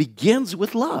begins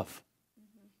with love.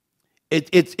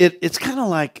 It's kind of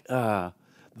like the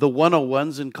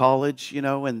 101s in college,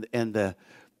 and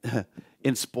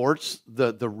in sports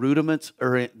the rudiments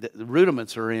are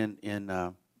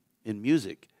in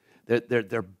music.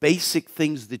 They're basic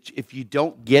things that if you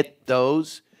don't get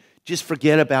those, just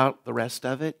forget about the rest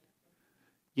of it.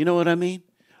 You know what I mean?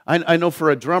 I know for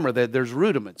a drummer that there's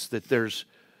rudiments, that there's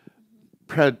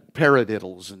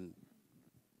paradiddles, and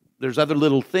there's other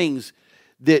little things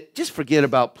that just forget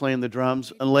about playing the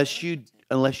drums unless you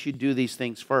do these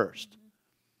things first.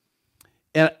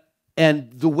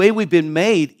 And the way we've been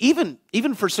made,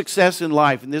 even for success in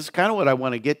life, and this is kind of what I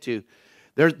want to get to,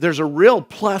 there's a real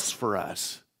plus for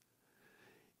us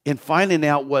in finding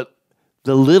out what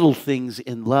the little things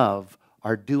in love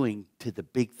are doing to the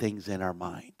big things in our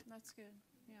mind. That's good.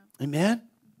 Yeah. Amen?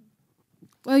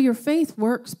 Well, your faith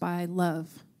works by love.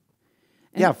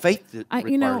 And faith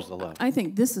requires the love. I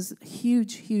think this is a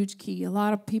huge, huge key. A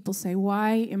lot of people say,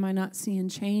 why am I not seeing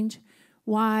change?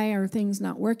 Why are things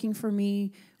not working for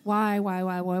me? Why?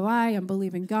 I'm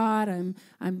believing God.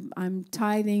 I'm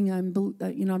tithing.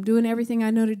 I'm doing everything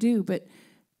I know to do. But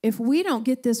if we don't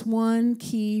get this one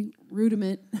key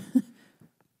rudiment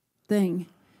thing,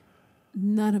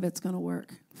 none of it's going to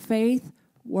work. Faith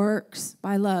works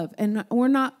by love, and we're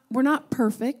not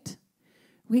perfect.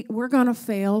 We're going to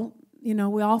fail.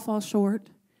 We all fall short,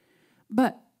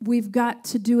 but we've got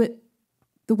to do it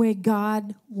the way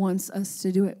God wants us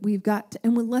to do it. We've got to,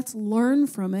 and let's learn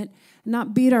from it,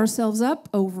 not beat ourselves up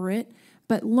over it,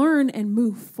 but learn and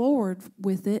move forward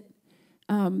with it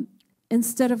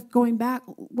instead of going back.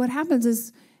 What happens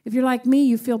is, if you're like me,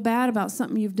 you feel bad about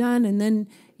something you've done, and then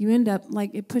you end up like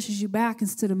it pushes you back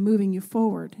instead of moving you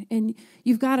forward. And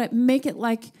you've got to make it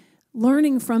like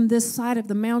learning from this side of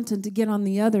the mountain to get on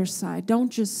the other side. Don't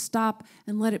just stop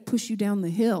and let it push you down the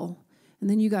hill, and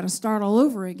then you got to start all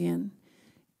over again.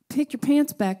 Pick your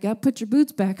pants back up, put your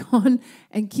boots back on,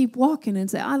 and keep walking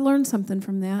and say, I learned something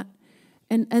from that.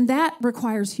 And that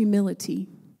requires humility.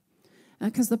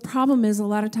 Because the problem is a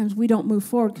lot of times we don't move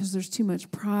forward because there's too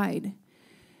much pride.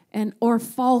 Or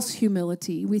false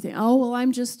humility. We think, oh, well,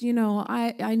 I'm just,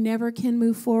 I never can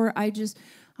move forward. I just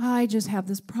have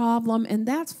this problem. And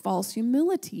that's false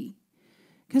humility.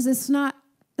 Because that's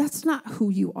not who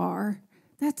you are.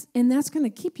 That's going to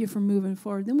keep you from moving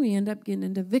forward. Then we end up getting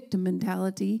into victim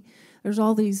mentality. There's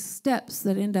all these steps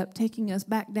that end up taking us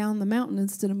back down the mountain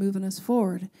instead of moving us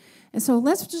forward. And so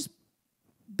let's just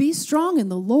be strong in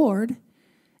the Lord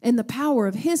and the power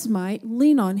of His might,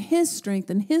 lean on His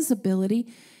strength and His ability,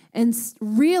 and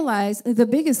realize the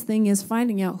biggest thing is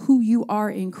finding out who you are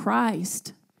in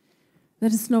Christ.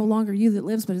 That it's no longer you that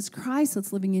lives, but it's Christ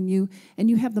that's living in you,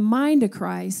 and you have the mind of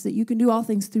Christ, that you can do all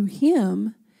things through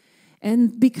Him.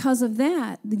 And because of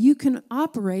that, you can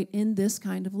operate in this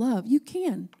kind of love. You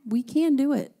can. We can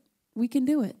do it. We can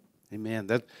do it. Amen.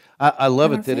 I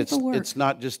love it that it's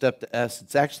not just up to us.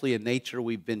 It's actually a nature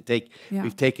we've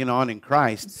taken on in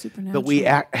Christ. But we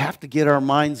have to get our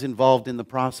minds involved in the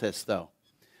process, though.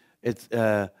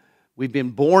 We've been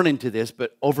born into this,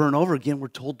 but over and over again, we're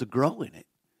told to grow in it.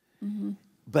 Mm-hmm.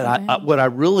 But what I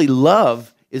really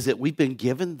love is that we've been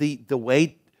given the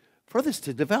way for this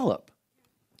to develop.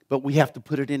 But we have to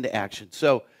put it into action.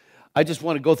 So I just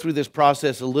want to go through this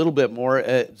process a little bit more.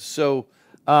 In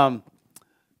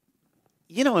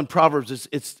Proverbs,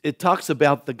 it talks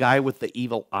about the guy with the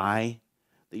evil eye,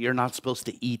 that you're not supposed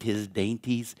to eat his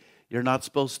dainties. You're not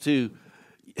supposed to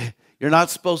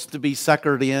be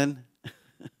suckered in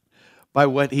by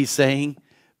what he's saying,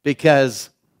 because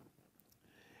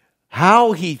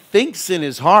how he thinks in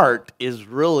his heart is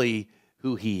really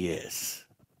who he is.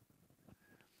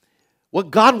 What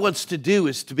God wants to do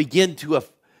is to begin to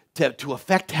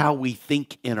affect how we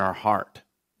think in our heart.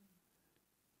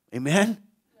 Amen?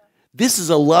 This is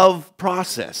a love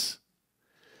process.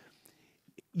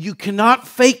 You cannot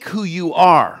fake who you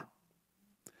are.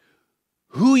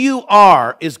 Who you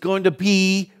are is going to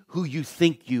be who you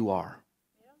think you are.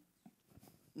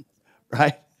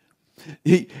 Right?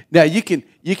 Now you can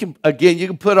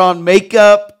put on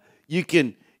makeup, you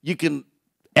can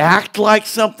act like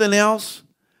something else,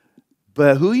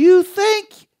 but who you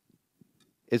think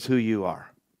is who you are.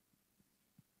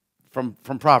 From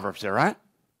Proverbs there, right?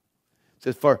 It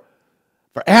says, for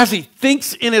as he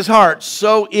thinks in his heart,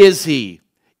 so is he.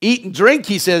 Eat and drink,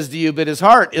 he says to you, but his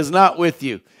heart is not with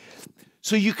you.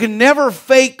 So you can never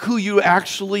fake who you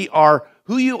actually are.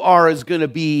 Who you are is going to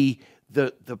be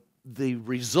the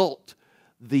result,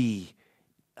 the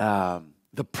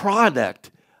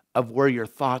product of where your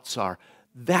thoughts are.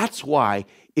 That's why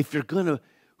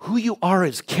who you are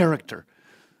is character.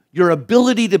 Your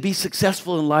ability to be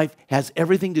successful in life has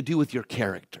everything to do with your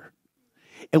character.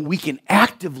 And we can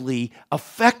actively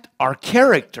affect our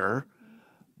character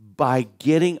by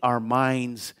getting our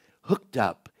minds hooked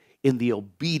up in the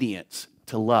obedience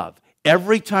to love.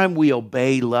 Every time we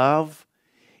obey love,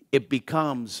 it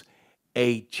becomes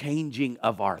a changing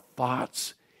of our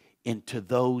thoughts into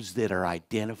those that are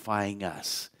identifying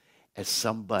us as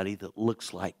somebody that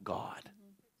looks like God.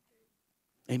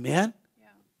 Amen? Yeah.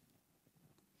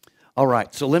 All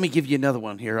right, so let me give you another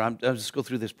one here. I'll just go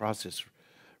through this process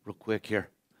real quick here.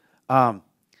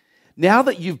 Now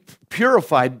that you've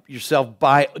purified yourself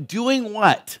by doing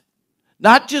what?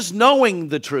 Not just knowing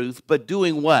the truth, but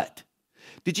doing what?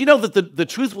 Did you know that the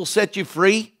truth will set you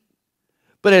free?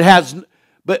 But it has,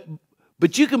 but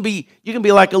you can be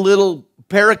like a little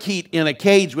parakeet in a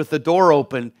cage with the door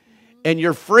open, and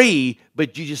you're free,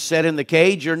 but you just sit in the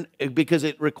cage because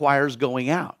it requires going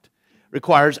out.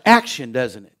 Requires action,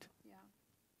 doesn't it? Yeah.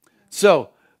 So,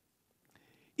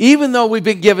 even though we've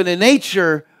been given a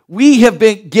nature, we have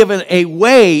been given a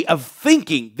way of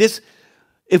thinking.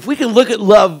 If we can look at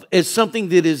love as something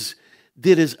that is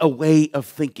a way of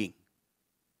thinking,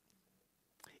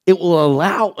 it will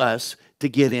allow us to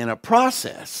get in a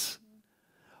process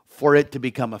for it to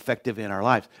become effective in our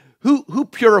lives. Who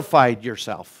purified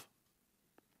yourself?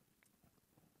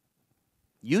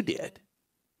 You did.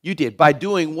 You did. By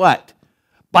doing what?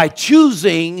 By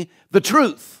choosing the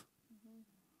truth.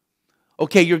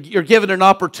 Okay, you're given an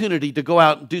opportunity to go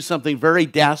out and do something very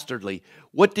dastardly.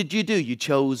 What did you do? You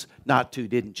chose not to,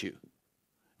 didn't you?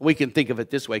 We can think of it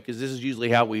this way, because this is usually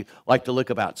how we like to look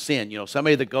about sin. You know,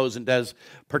 somebody that goes and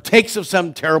partakes of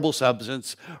some terrible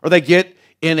substance, or they get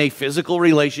in a physical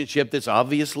relationship that's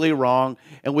obviously wrong,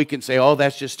 and we can say, oh,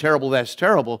 that's just terrible, that's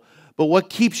terrible. But what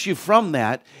keeps you from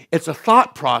that? It's a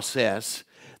thought process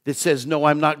that says, no,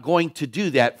 I'm not going to do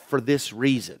that for this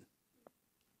reason.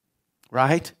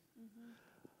 Right?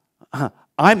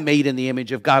 I'm made in the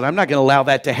image of God. I'm not going to allow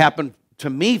that to happen to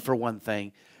me, for one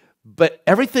thing. But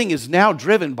everything is now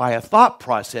driven by a thought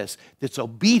process that's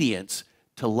obedience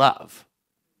to love.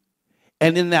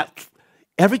 And in that,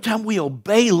 every time we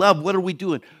obey love, what are we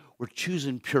doing? We're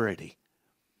choosing purity.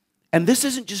 And this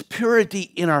isn't just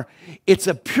purity it's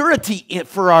a purity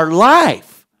for our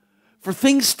life, for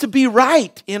things to be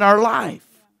right in our life,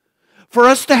 for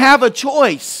us to have a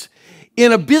choice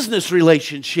in a business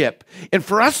relationship, and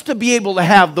for us to be able to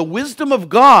have the wisdom of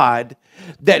God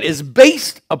that is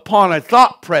based upon a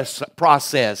thought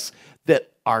process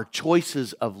that our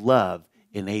choices of love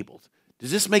enabled. Does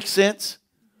this make sense?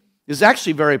 It's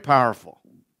actually very powerful.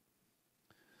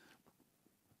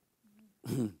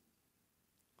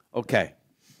 Okay.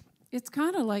 It's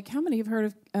kind of like, how many have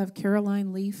heard of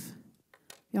Caroline Leaf?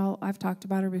 Y'all, I've talked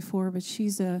about her before, but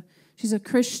she's a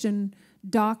Christian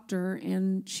doctor,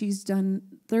 and she's done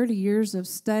 30 years of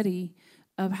study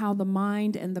of how the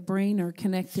mind and the brain are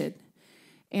connected.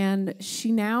 And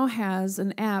she now has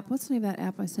an app. What's the name of that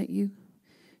app I sent you?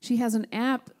 She has an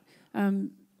app.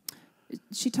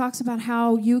 She talks about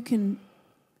how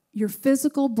your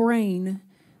physical brain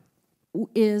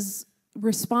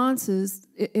responds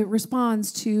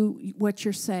to what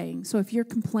you're saying. So if you're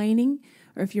complaining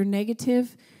or if you're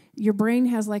negative, your brain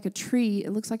has like a tree.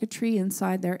 It looks like a tree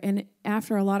inside there. And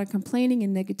after a lot of complaining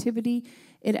and negativity,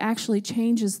 it actually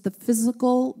changes the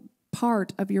physical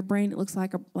part of your brain. It looks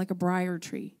like a briar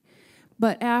tree.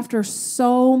 But after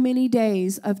so many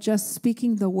days of just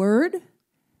speaking the word,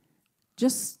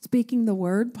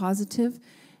 positive,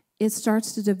 it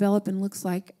starts to develop and looks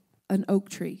like an oak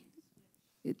tree.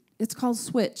 It's called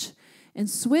Switch. And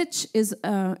Switch is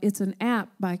it's an app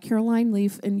by Caroline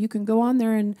Leaf, and you can go on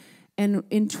there and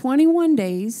in 21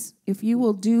 days, if you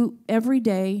will do every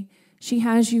day She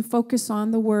has you focus on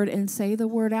the word and say the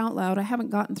word out loud. I haven't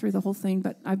gotten through the whole thing,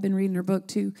 but I've been reading her book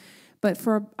too. But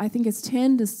for, I think it's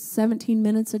 10 to 17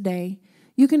 minutes a day,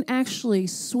 you can actually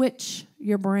switch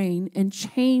your brain and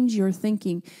change your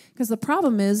thinking. Because the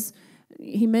problem is,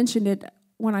 he mentioned it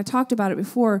when I talked about it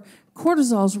before,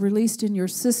 cortisol is released in your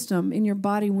system, in your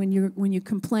body when you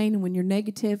complain and when you're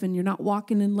negative and you're not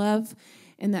walking in love.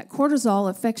 And that cortisol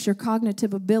affects your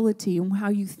cognitive ability and how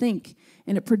you think.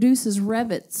 And it produces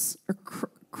revets, or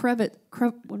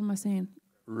what am I saying?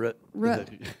 Rut.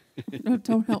 No,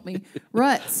 don't help me.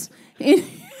 Ruts.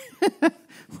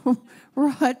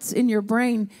 Ruts in your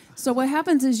brain. So what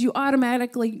happens is you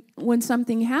automatically, when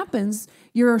something happens,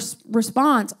 your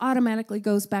response automatically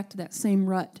goes back to that same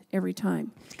rut every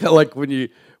time. It's kind of like when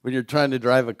you're trying to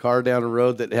drive a car down a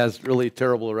road that has really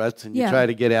terrible ruts and you try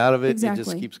to get out of it, exactly. It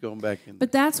just keeps going back in.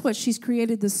 But that's what she's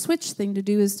created the switch thing to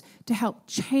do, is to help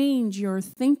change your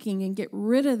thinking and get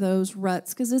rid of those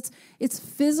ruts, because it's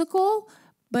physical,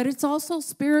 but it's also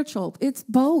spiritual. It's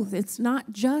both. It's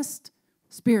not just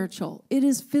spiritual. It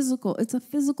is physical. It's a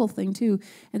physical thing too.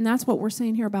 And that's what we're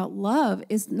saying here about love.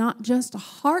 Is not just a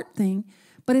heart thing,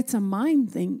 but it's a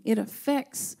mind thing. It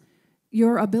affects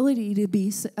your ability to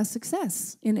be a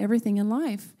success in everything in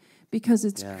life, because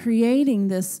it's creating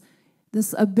this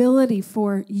ability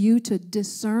for you to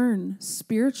discern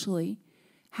spiritually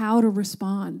how to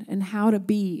respond and how to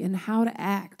be and how to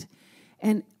act.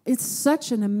 And it's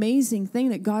such an amazing thing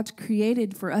that God's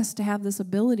created for us to have this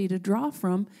ability to draw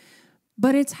from.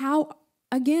 But it's how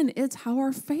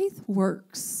our faith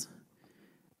works.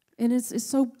 And it's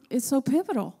so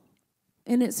pivotal.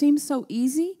 And it seems so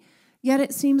easy, yet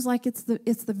it seems like it's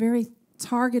the very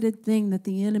targeted thing that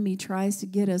the enemy tries to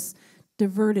get us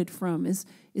diverted from, is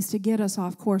to get us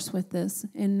off course with this.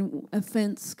 And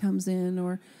offense comes in,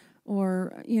 or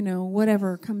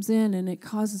whatever comes in, and it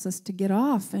causes us to get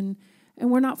off, and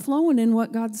we're not flowing in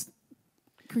what God's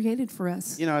created for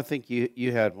us. I think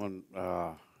you had one.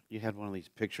 You had one of these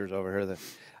pictures over here that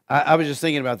I was just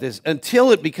thinking about this.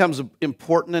 Until it becomes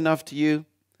important enough to you,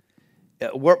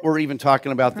 what we're even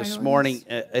talking about this morning,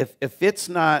 if it's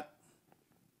not,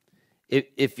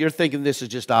 if you're thinking this is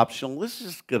just optional, this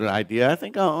is a good idea. I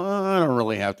think, I don't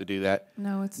really have to do that.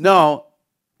 No, it's not.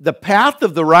 The path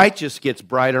of the righteous gets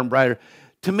brighter and brighter.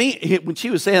 To me, when she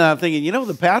was saying that, I'm thinking,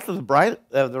 the path of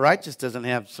the righteous doesn't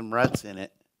have some ruts in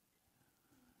it.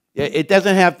 It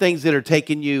doesn't have things that are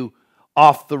taking you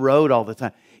off the road all the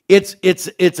time. It's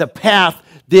a path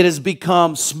that has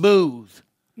become smooth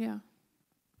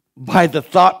by the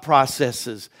thought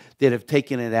processes that have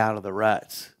taken it out of the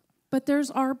ruts. But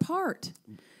there's our part.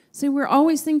 See, we're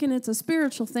always thinking it's a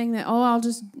spiritual thing that, I'll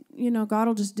just, God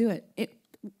will just do it.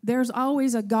 There's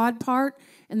always a God part,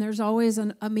 and there's always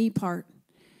a me part.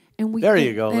 And there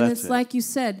you go. And it's like you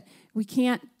said, we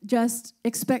can't just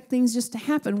expect things just to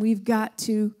happen. We've got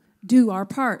to do our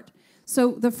part.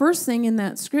 So the first thing in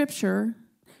that scripture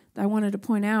that I wanted to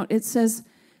point out, it says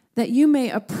that you may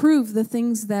approve the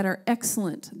things that are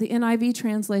excellent. The NIV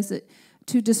translates it,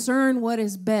 to discern what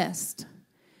is best.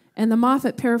 And the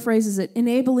Moffat paraphrases it,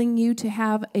 enabling you to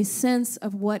have a sense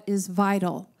of what is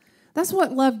vital. That's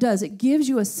what love does. It gives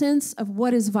you a sense of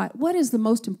what is vital. What is the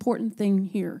most important thing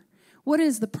here? What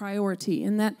is the priority?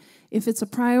 And that if it's a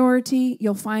priority,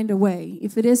 you'll find a way.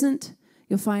 If it isn't,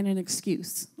 you'll find an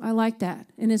excuse. I like that,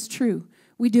 and it's true.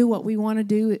 We do what we want to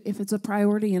do. If it's a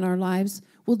priority in our lives,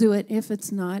 we'll do it. If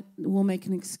it's not, we'll make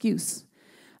an excuse.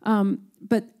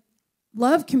 But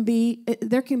love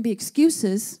there can be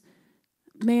excuses.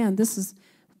 Man,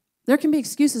 there can be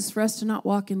excuses for us to not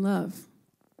walk in love.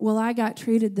 Well, I got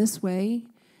treated this way.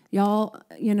 Y'all,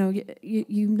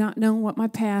 you not know what my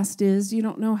past is. You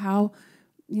don't know how,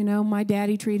 my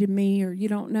daddy treated me, or you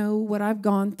don't know what I've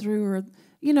gone through, or,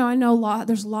 I know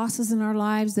there's losses in our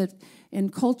lives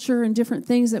and culture and different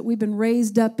things that we've been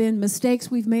raised up in,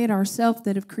 mistakes we've made ourselves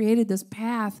that have created this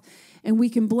path, and we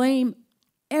can blame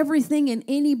everything and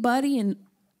anybody and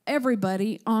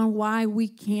everybody on why we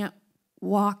can't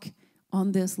walk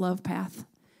on this love path.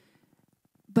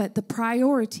 But the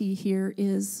priority here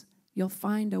is you'll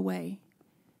find a way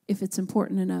if it's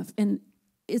important enough. And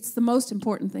it's the most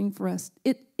important thing for us.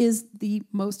 It is the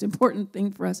most important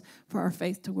thing for us for our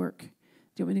faith to work.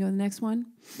 Do you want me to go to the next one?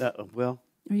 Well.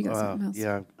 Or you got something else?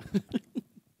 Yeah.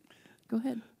 Go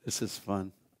ahead. This is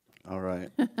fun. All right.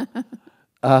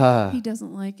 He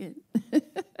doesn't like it.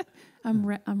 I'm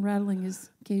rattling his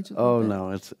cage a little bit. No,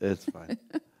 it's fine.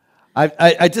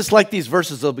 I just like these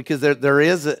verses though, because there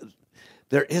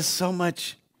is so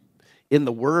much in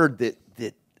the Word that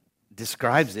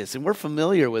describes this, and we're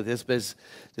familiar with this. But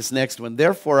this next one,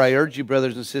 therefore, I urge you,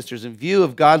 brothers and sisters, in view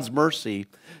of God's mercy,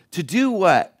 to do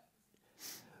what?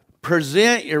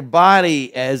 present your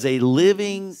body as a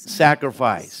living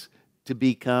sacrifice to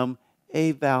become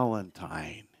a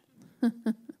Valentine.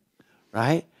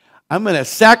 Right? I'm going to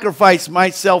sacrifice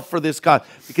myself for this cause,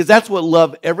 because that's what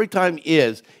love every time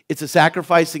is. It's a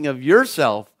sacrificing of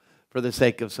yourself for the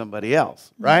sake of somebody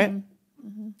else, right?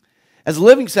 As a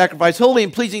living sacrifice, holy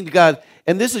and pleasing to God,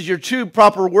 and this is your true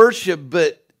proper worship,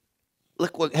 but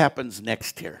look what happens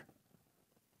next here.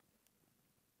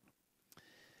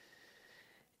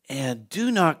 And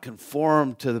do not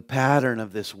conform to the pattern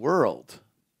of this world.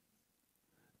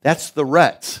 That's the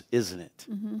ruts, isn't it?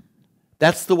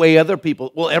 That's the way other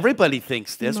people, well, everybody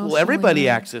thinks this. Well, everybody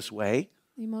acts this way.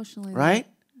 Emotionally. Right?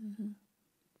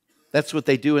 That's what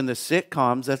they do in the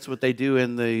sitcoms. That's what they do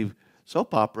in the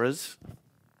soap operas.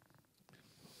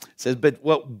 It says, but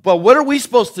what are we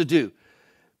supposed to do?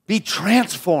 Be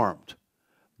transformed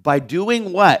by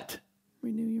doing what?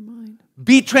 Renew your mind.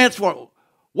 Be transformed.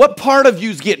 What part of you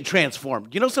is getting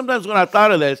transformed? You know, sometimes when I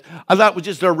thought of this, I thought it was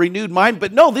just a renewed mind.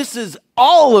 But no, this is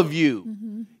all of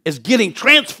you is getting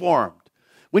transformed.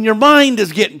 When your mind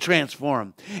is getting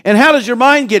transformed. And how does your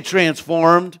mind get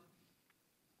transformed?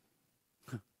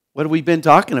 What have we been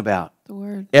talking about? The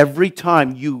Word. Every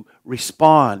time you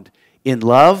respond in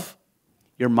love,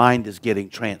 your mind is getting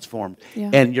transformed.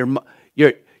 Yeah. And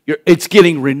it's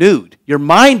getting renewed. Your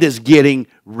mind is getting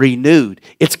renewed.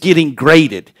 It's getting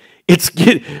graded.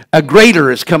 A grader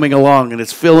is coming along and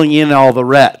it's filling in all the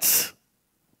ruts.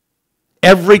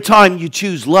 Every time you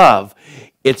choose love,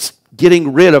 it's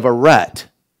getting rid of a rut.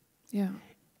 Yeah.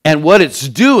 And what it's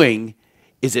doing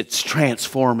is it's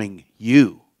transforming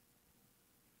you.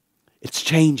 It's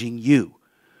changing you.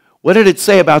 What did it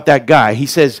say about that guy? He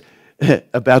says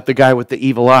about the guy with the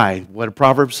evil eye. What did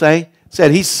Proverbs say? It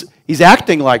said he's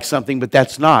acting like something, but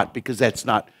that's not, because that's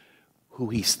not who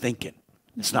he's thinking.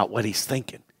 It's not what he's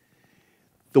thinking.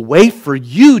 The way for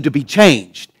you to be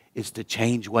changed is to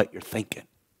change what you're thinking.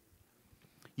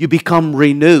 You become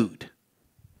renewed.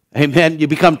 Amen. You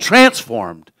become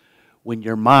transformed when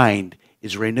your mind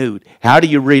is renewed. How do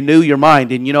you renew your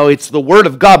mind? And you know, it's the Word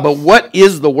of God. But what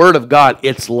is the Word of God?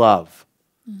 It's love.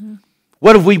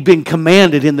 What have we been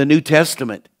commanded in the New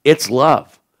Testament? It's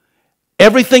love.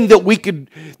 Everything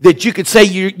that you could say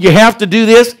you have to do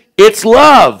this, it's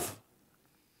love.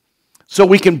 So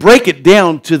we can break it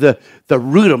down to the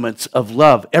rudiments of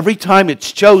love. Every time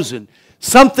it's chosen,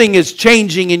 something is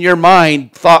changing in your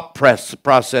mind, thought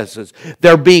processes.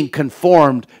 They're being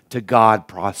conformed to God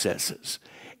processes.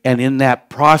 And in that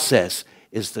process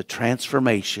is the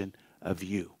transformation of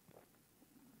you.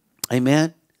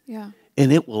 Amen? Yeah.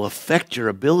 And it will affect your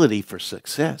ability for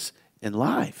success in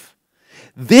life.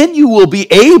 Then you will be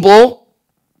able,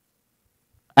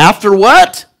 after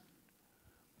what?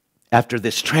 After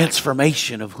this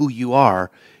transformation of who you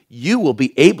are, you will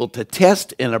be able to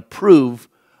test and approve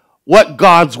what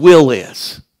God's will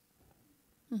is.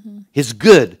 His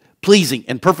good, pleasing,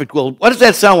 and perfect will. What does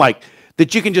that sound like?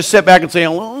 That you can just sit back and say,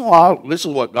 oh, this is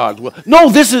what God's will. No,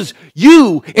 this is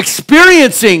you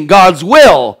experiencing God's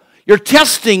will. You're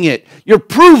testing it. You're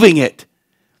proving it.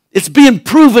 It's being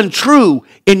proven true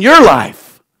in your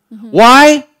life.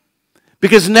 Why?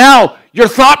 Because now your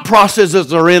thought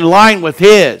processes are in line with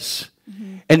His.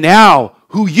 And now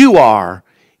who you are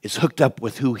is hooked up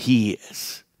with who He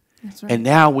is. That's right. And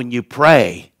now when you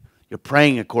pray, you're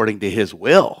praying according to His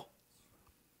will.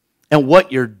 And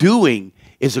what you're doing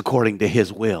is according to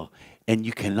His will. And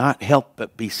you cannot help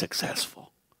but be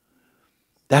successful.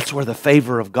 That's where the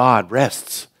favor of God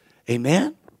rests.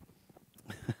 Amen?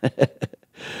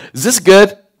 Is this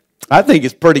good? I think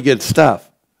it's pretty good stuff.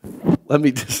 Let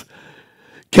me just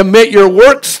commit your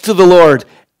works to the Lord.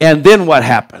 And then what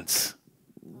happens?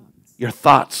 Your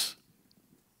thoughts.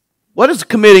 What is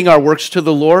committing our works to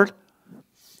the Lord?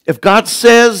 If God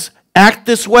says, act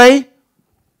this way,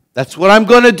 that's what I'm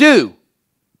going to do.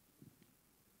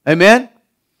 Amen?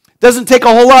 Doesn't take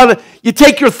a whole lot of, you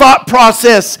take your thought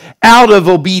process out of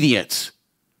obedience.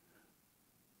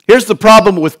 Here's the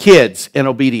problem with kids and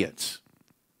obedience.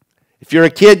 If you're a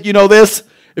kid, you know this.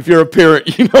 If you're a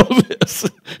parent, you know this.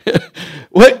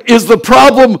 What is the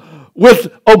problem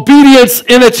with obedience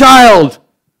in a child?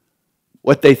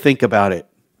 What they think about it.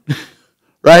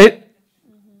 Right?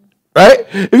 Right?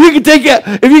 If you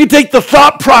can take the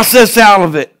thought process out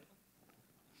of it.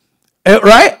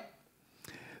 Right?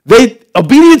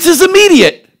 Obedience is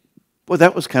immediate. Boy,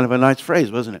 that was kind of a nice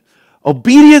phrase, wasn't it?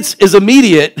 Obedience is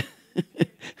immediate,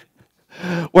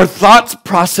 where thoughts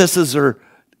processes are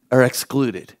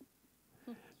excluded.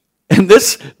 And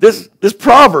this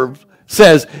proverb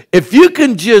says, if you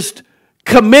can just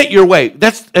commit your way,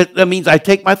 that means I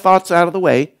take my thoughts out of the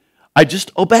way, I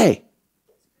just obey.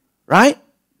 Right?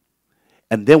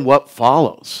 And then what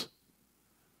follows?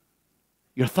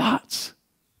 Your thoughts.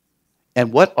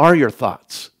 And what are your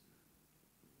thoughts?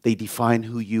 They define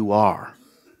who you are.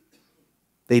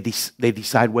 They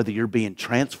decide whether you're being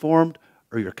transformed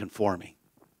or you're conforming.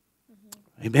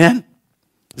 Amen?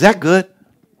 Is that good?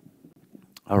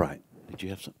 All right. Did you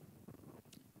have something?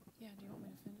 Yeah, do you want me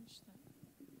to finish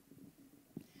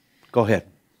that? Go ahead.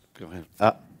 Go ahead.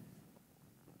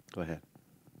 Go ahead.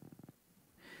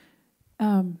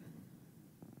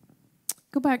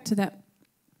 Go back to that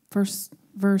first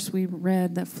verse we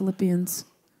read, that Philippians.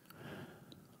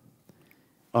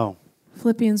 Oh.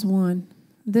 Philippians 1.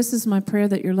 This is my prayer,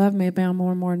 that your love may abound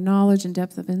more and more in knowledge and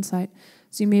depth of insight,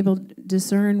 so you may be able to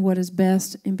discern what is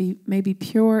best and may be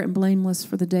pure and blameless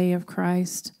for the day of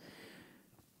Christ.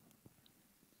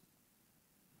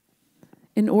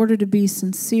 In order to be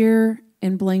sincere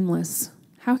and blameless.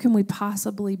 How can we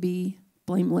possibly be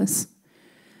blameless?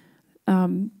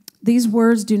 These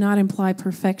words do not imply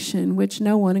perfection, which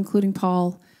no one, including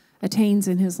Paul, attains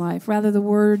in his life. Rather, the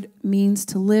word means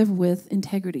to live with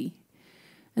integrity.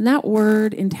 And that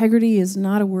word, integrity, is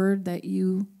not a word that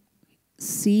you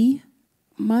see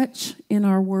much in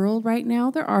our world right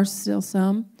now. There are still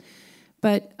some.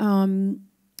 But,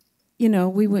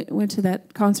 we went to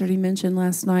that concert he mentioned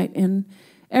last night, and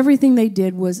everything they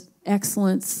did was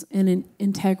excellence and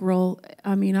integral.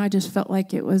 I mean, I just felt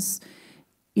like it was,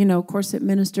 of course it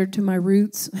ministered to my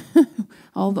roots,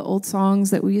 all the old songs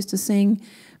that we used to sing.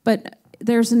 But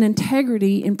there's an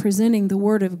integrity in presenting the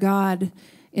Word of God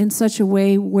in such a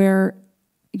way where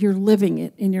you're living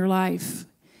it in your life.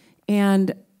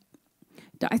 And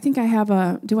I think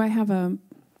do I have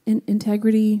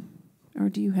integrity, or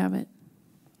do you have it?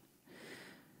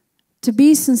 To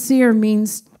be sincere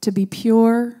means to be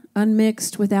pure,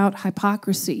 unmixed, without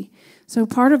hypocrisy. So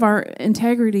part of our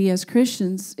integrity as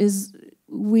Christians is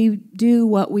we do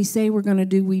what we say we're going to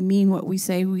do. We mean what we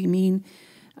say we mean.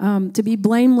 To be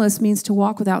blameless means to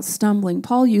walk without stumbling.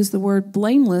 Paul used the word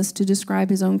blameless to describe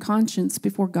his own conscience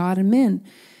before God and men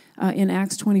in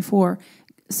Acts 24.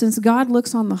 Since God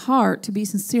looks on the heart, to be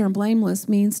sincere and blameless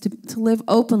means to live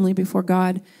openly before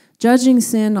God, judging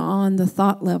sin on the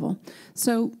thought level.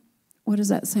 So what does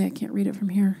that say? I can't read it from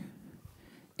here.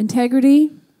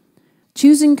 Integrity,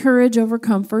 choosing courage over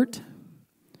comfort.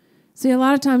 See, a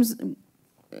lot of times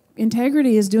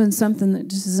integrity is doing something that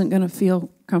just isn't going to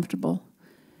feel comfortable.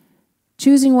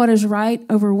 Choosing what is right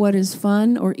over what is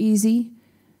fun or easy,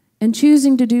 and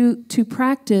choosing to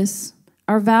practice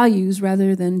our values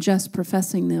rather than just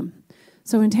professing them.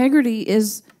 So integrity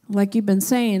is, like you've been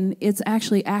saying, it's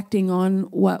actually acting on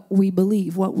what we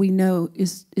believe, what we know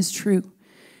is true.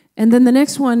 And then the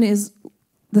next one is,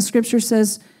 the scripture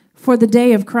says, for the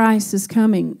day of Christ is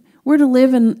coming. We're to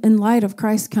live in light of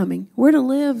Christ coming. We're to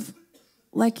live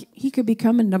like he could be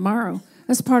coming tomorrow.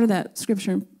 That's part of that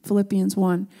scripture in Philippians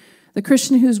 1. The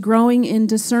Christian who's growing in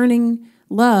discerning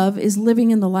love is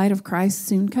living in the light of Christ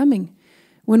soon coming,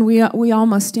 when we all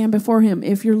must stand before him.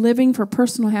 If you're living for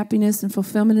personal happiness and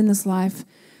fulfillment in this life,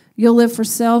 you'll live for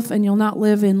self and you'll not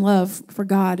live in love for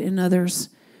God and others.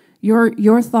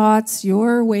 Your thoughts,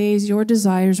 your ways, your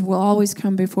desires will always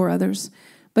come before others.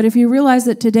 But if you realize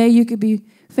that today you could be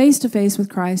face to face with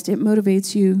Christ, it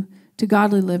motivates you to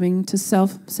godly living, to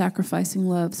self-sacrificing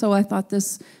love. So I thought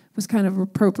this was kind of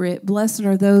appropriate. Blessed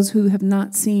are those who have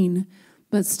not seen,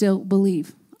 but still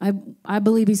believe. I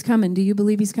believe he's coming. Do you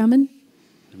believe he's coming?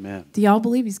 Amen. Do y'all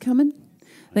believe he's coming?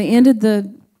 They ended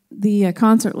the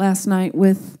concert last night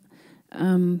with,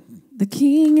 the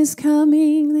King is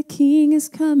coming, the King is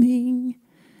coming.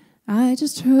 I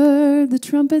just heard the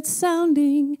trumpet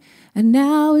sounding, and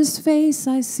now his face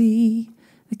I see.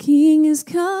 The King is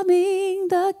coming,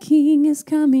 the King is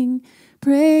coming.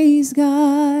 Praise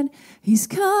God, he's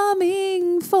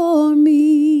coming for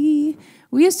me.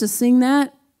 We used to sing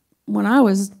that when I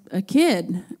was a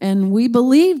kid, and we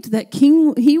believed that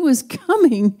he was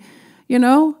coming,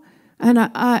 And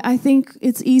I think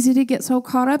it's easy to get so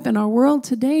caught up in our world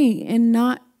today and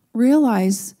not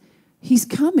realize he's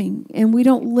coming, and we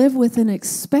don't live with an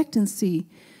expectancy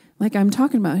like I'm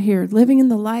talking about here, living in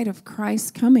the light of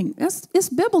Christ coming. It's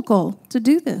biblical to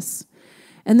do this.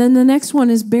 And then the next one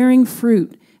is bearing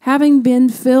fruit, having been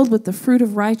filled with the fruit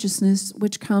of righteousness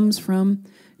which comes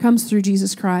through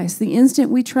Jesus Christ. The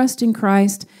instant we trust in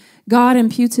Christ, God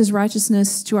imputes his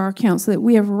righteousness to our account so that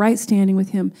we have a right standing with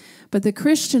him. But the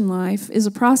Christian life is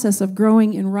a process of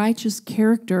growing in righteous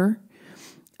character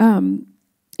and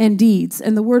deeds.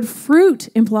 And the word fruit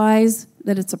implies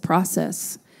that it's a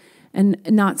process and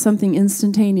not something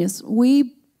instantaneous.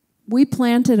 We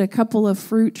planted a couple of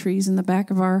fruit trees in the back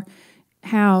of our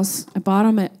house. I bought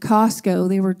them at Costco.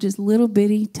 They were just little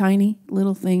bitty, tiny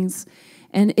little things.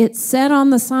 And it said on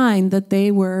the sign that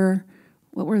they were,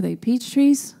 what were they, peach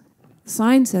trees? The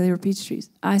sign said they were peach trees.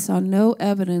 I saw no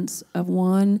evidence of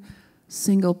one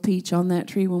single peach on that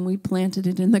tree when we planted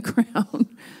it in the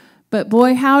ground. But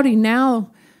boy, howdy,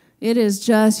 now it is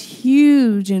just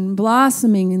huge and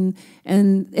blossoming,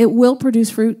 and it will produce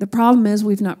fruit. The problem is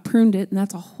we've not pruned it, and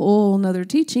that's a whole nother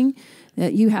teaching,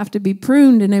 that you have to be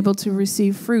pruned and able to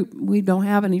receive fruit. We don't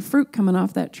have any fruit coming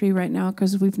off that tree right now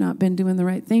because we've not been doing the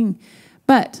right thing.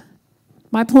 But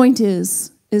my point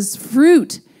is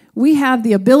fruit. We have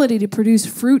the ability to produce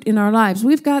fruit in our lives.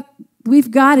 We've got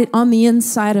it on the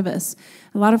inside of us.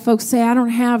 A lot of folks say, I don't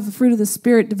have the fruit of the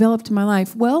Spirit developed in my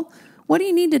life. Well, what do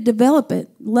you need to develop it?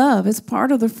 Love is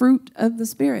part of the fruit of the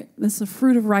Spirit. It's the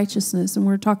fruit of righteousness, and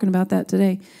we're talking about that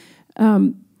today.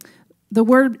 The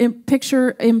word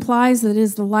picture implies that it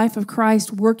is the life of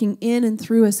Christ working in and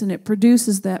through us, and it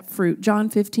produces that fruit. John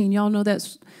 15, y'all know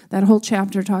that whole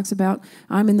chapter talks about,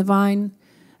 I'm in the vine,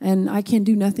 and I can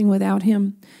do nothing without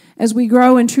him. As we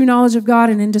grow in true knowledge of God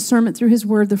and in discernment through his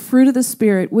word, the fruit of the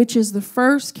Spirit, which is the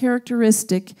first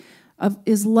characteristic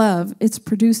is love, it's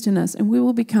produced in us, and we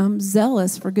will become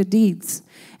zealous for good deeds.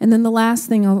 And then the last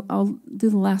thing, I'll do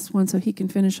the last one so he can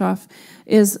finish off,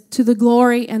 is to the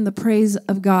glory and the praise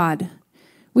of God.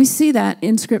 We see that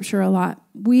in Scripture a lot.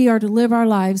 We are to live our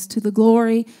lives to the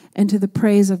glory and to the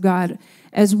praise of God.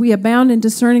 As we abound in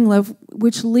discerning love,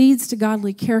 which leads to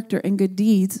godly character and good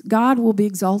deeds, God will be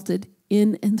exalted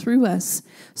in and through us,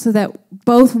 so that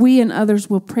both we and others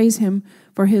will praise him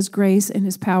for his grace and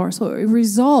his power. So it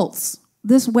results,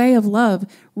 this way of love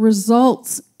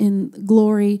results in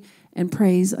glory and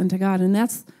praise unto God. And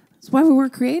that's why we were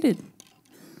created.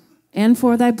 And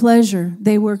for thy pleasure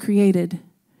they were created.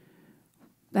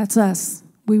 That's us.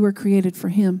 We were created for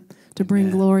him, to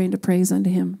bring glory and to praise unto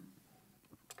him.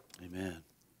 Amen.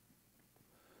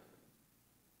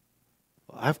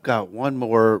 Well, I've got one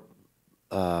more.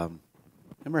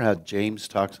 Remember how James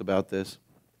talks about this?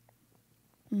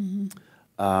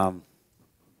 Mm-hmm.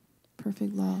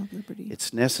 Perfect law of liberty.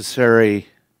 It's necessary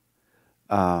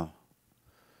to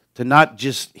not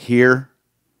just hear,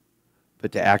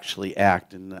 but to actually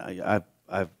act. And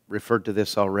I've referred to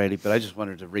this already, but I just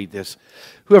wanted to read this.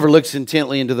 Whoever looks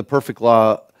intently into the perfect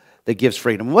law that gives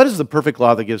freedom. What is the perfect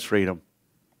law that gives freedom?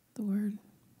 The word.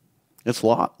 It's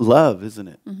love, isn't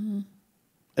it? Mm-hmm.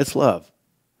 It's love.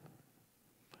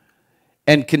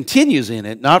 And continues in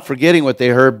it, not forgetting what they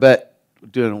heard, but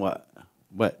doing what?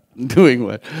 Doing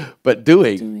what? But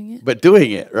doing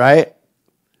it, right?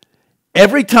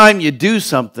 Every time you do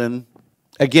something,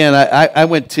 again, I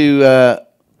went to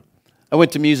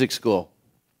music school,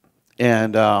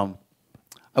 and I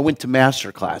went to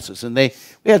master classes, and we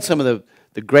had some of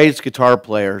the greatest guitar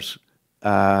players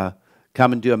come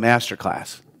and do a master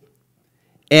class.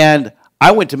 And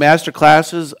I went to master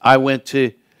classes.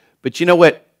 But you know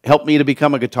what helped me to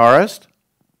become a guitarist?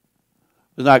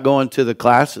 Was not going to the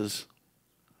classes.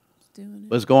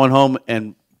 Was going home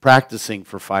and practicing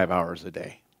for 5 hours a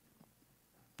day.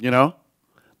 You know?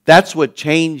 That's what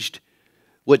changed,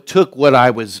 what took what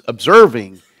I was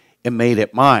observing and made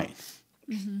it mine.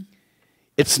 Mm-hmm.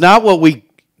 It's not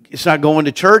going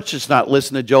to church. It's not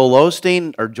listening to Joel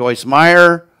Osteen or Joyce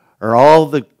Meyer or all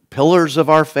the pillars of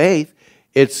our faith.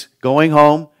 It's going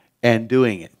home and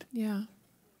doing it. Yeah.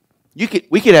 We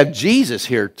could have Jesus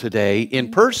here today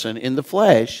in person, in the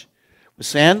flesh, with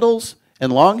sandals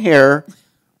and long hair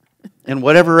and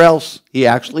whatever else he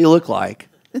actually looked like.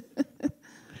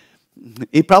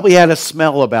 He probably had a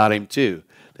smell about him, too,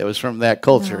 that was from that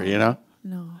culture, you know?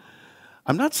 No.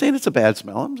 I'm not saying it's a bad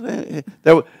smell. I'm saying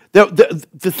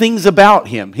the things about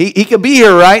him. He could be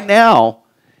here right now,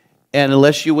 and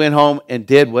unless you went home and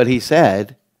did what he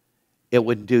said, it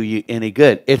wouldn't do you any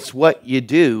good. It's what you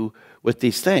do with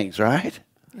these things, right?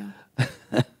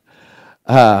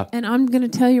 Yeah. And I'm going to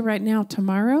tell you right now,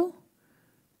 tomorrow,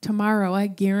 I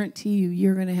guarantee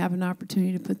you're going to have an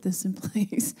opportunity to put this in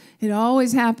place. It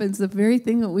always happens. The very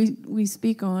thing that we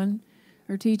speak on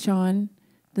or teach on,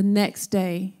 the next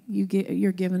day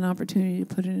you're given an opportunity to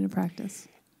put it into practice.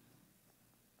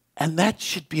 And that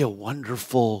should be a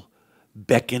wonderful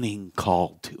beckoning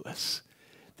call to us.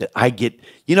 That I get,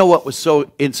 you know what was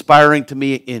so inspiring to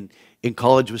me in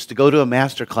college was to go to a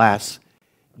master class,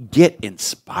 get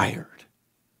inspired.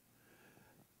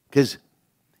 Because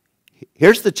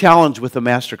here's the challenge with a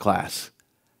master class.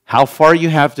 How far you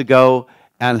have to go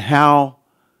and how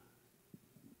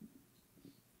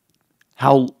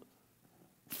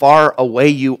far away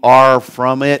you are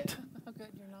from it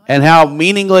and how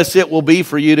meaningless it will be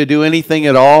for you to do anything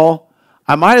at all.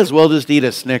 I might as well just eat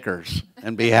a Snickers.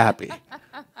 and be happy.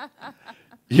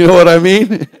 You know what I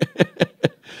mean?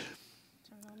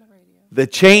 The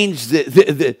change,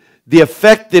 the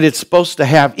effect that it's supposed to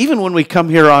have, even when we come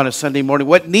here on a Sunday morning,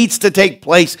 what needs to take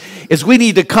place is we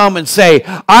need to come and say,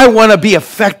 I want to be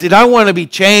affected. I want to be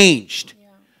changed. Yeah.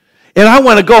 And I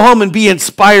want to go home and be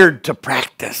inspired to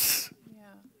practice.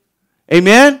 Yeah.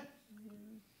 Amen?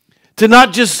 Mm-hmm. To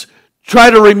not just try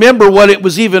to remember what it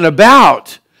was even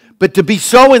about, but to be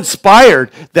so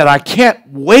inspired that I can't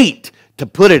wait to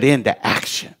put it into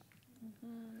action.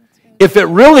 If it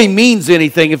really means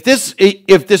anything, if this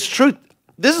truth,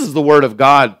 this is the Word of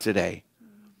God today.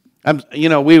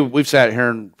 We've sat here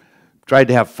and tried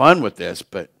to have fun with this,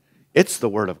 but it's the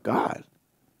Word of God.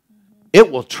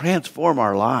 It will transform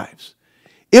our lives.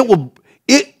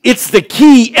 It's the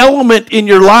key element in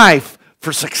your life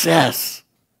for success.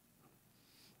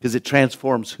 Because it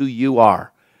transforms who you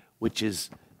are, which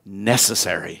is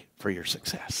necessary for your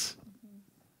success.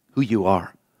 Who you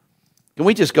are. Can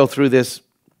we just go through this?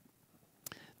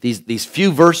 These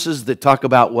few verses that talk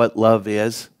about what love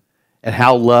is and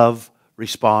how love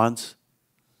responds.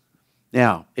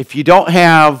 Now, if you don't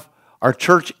have our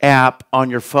church app on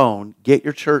your phone, get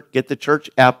the church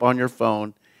app on your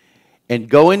phone and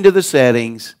go into the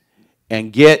settings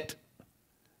and get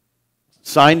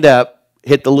signed up.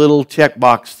 Hit the little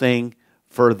checkbox thing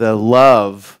for the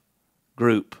love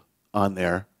group on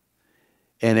there.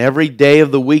 And every day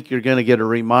of the week you're going to get a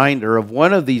reminder of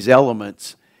one of these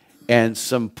elements and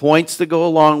some points that go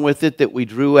along with it that we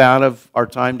drew out of our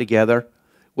time together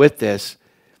with this.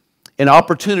 An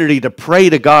opportunity to pray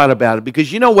to God about it.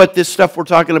 Because you know what, this stuff we're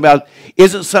talking about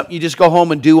isn't something you just go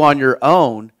home and do on your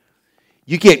own.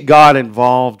 You get God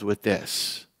involved with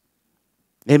this.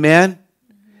 Amen?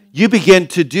 You begin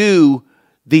to do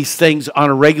these things on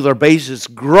a regular basis,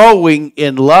 growing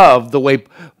in love the way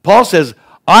Paul says,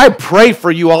 I pray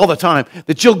for you all the time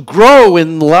that you'll grow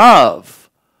in love.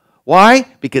 Why?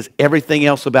 Because everything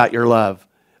else about your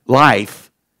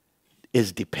life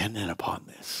is dependent upon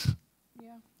this.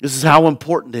 Yeah. This is how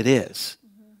important it is.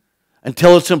 Mm-hmm.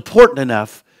 Until it's important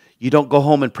enough, you don't go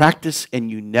home and practice and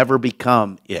you never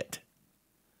become it.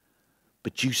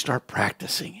 But you start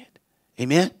practicing it.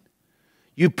 Amen?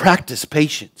 You practice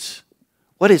patience.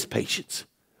 What is patience?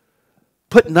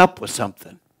 Putting up with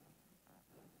something.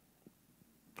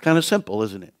 Kind of simple,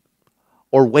 isn't it?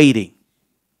 Or waiting.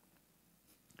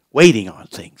 Waiting on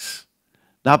things.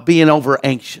 Not being over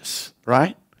anxious,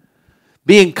 right?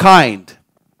 Being kind.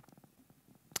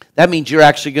 That means you're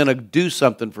actually going to do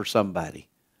something for somebody.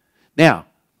 Now,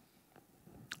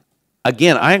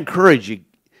 again, I encourage you,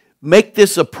 make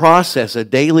this a process, a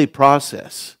daily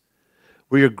process,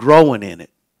 where you're growing in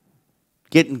it.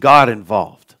 Getting God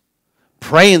involved.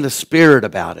 Pray in the Spirit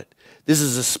about it. This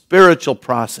is a spiritual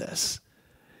process.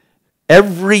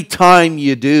 Every time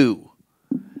you do,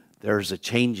 there's a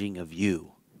changing of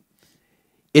you.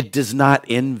 It does not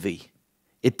envy.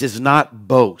 It does not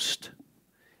boast.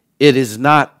 It is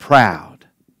not proud.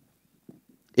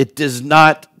 It does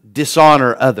not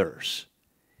dishonor others.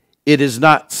 It is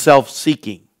not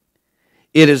self-seeking.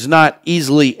 It is not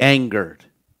easily angered.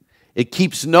 It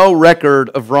keeps no record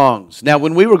of wrongs. Now,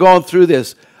 when we were going through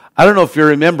this, I don't know if you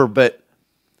remember, but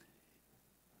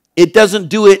it doesn't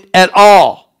do it at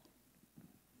all.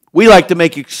 We like to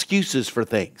make excuses for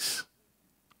things.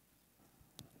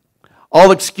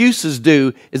 All excuses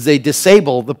do is they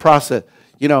disable the process.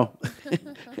 You know,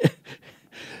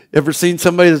 ever seen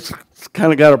somebody that's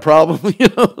kind of got a problem? You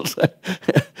know,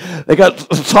 they got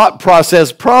a thought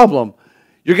process problem.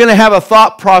 You're going to have a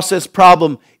thought process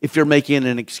problem if you're making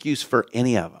an excuse for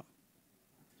any of them.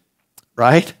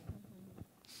 Right?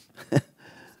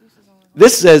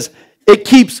 This says it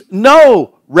keeps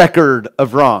no record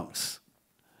of wrongs.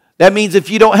 That means if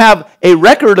you don't have a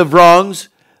record of wrongs,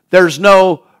 there's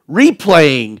no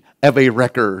replaying of a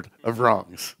record of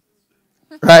wrongs.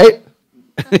 Right?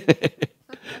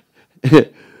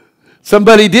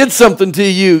 Somebody did something to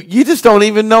you. You just don't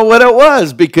even know what it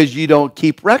was because you don't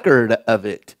keep record of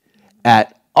it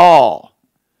at all.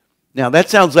 Now, that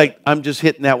sounds like I'm just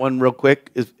hitting that one real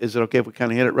quick. Is it okay if we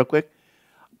kind of hit it real quick?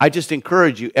 I just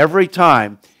encourage you every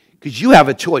time, because you have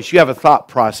a choice. You have a thought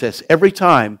process. Every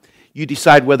time you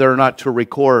decide whether or not to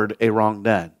record a wrong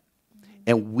done.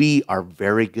 And we are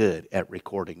very good at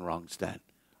recording wrongs done.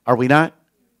 Are we not?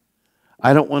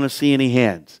 I don't want to see any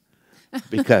hands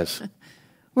because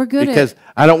we're good because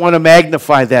I don't want to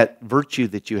magnify that virtue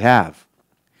that you have.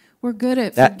 We're good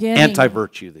at that forgetting.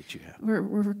 anti-virtue that you have.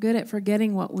 We're good at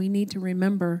forgetting what we need to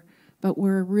remember, but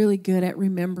we're really good at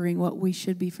remembering what we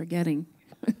should be forgetting.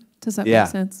 Does that make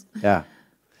sense? Yeah.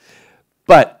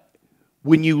 But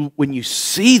when you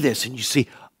see this and you see,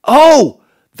 Oh,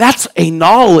 that's a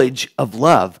knowledge of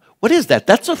love. What is that?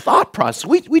 That's a thought process.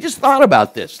 We just thought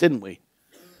about this, didn't we?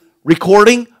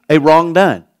 Recording a wrong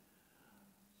done.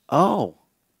 Oh,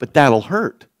 but that'll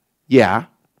hurt. Yeah,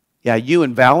 you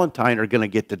and Valentine are going to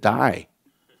get to die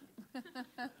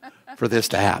for this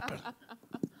to happen.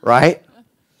 Right?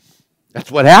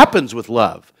 That's what happens with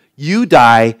love. You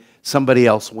die, somebody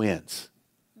else wins.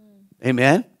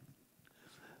 Amen?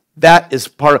 That is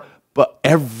part of, but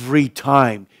every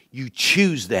time you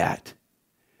choose that,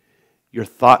 your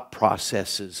thought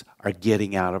processes are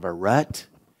getting out of a rut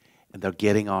and they're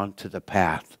getting onto the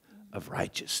path of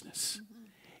righteousness.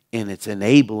 And it's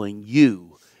enabling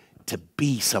you to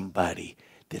be somebody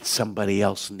that somebody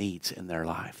else needs in their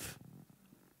life.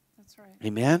 That's right.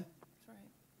 Amen?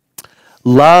 That's right.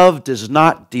 Love does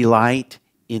not delight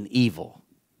in evil,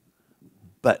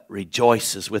 but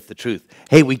rejoices with the truth.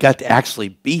 Hey, we got to actually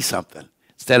be something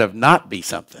instead of not be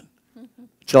something.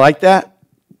 Do you like that?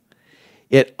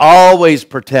 It always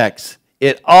protects.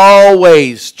 It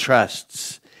always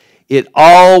trusts. It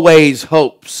always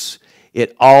hopes.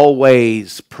 It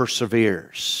always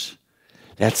perseveres.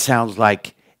 That sounds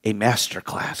like a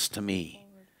masterclass to me.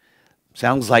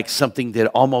 Sounds like something that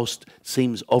almost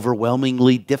seems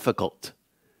overwhelmingly difficult.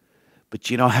 But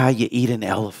you know how you eat an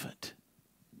elephant?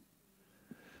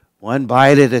 One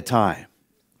bite at a time,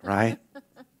 right?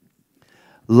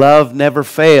 Love never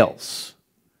fails.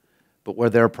 But where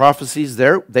there are prophecies,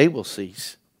 they will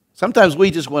cease. Sometimes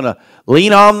we just want to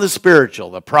lean on the spiritual,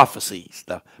 the prophecies,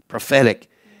 the prophetic.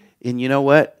 And you know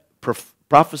what?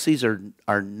 Prophecies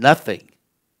are nothing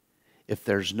if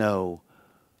there's no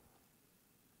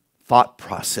thought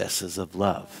processes of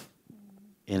love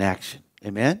in action.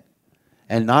 Amen?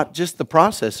 And not just the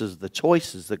processes, the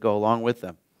choices that go along with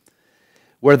them.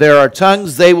 Where there are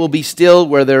tongues, they will be still.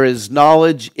 Where there is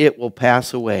knowledge, it will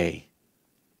pass away.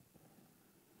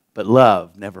 But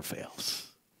love never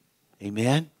fails.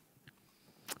 Amen?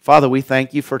 Father, we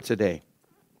thank you for today.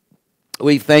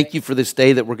 We thank you for this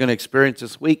day that we're going to experience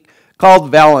this week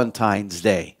called Valentine's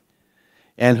Day.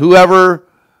 And whoever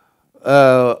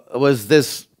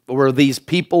were these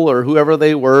people or whoever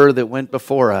they were that went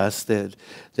before us that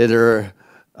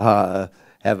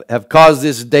have caused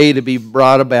this day to be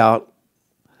brought about.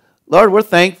 Lord, we're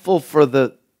thankful for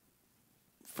the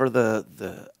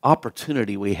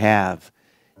opportunity we have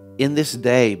in this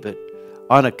day, but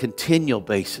on a continual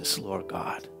basis, Lord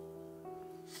God.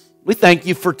 We thank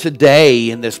you for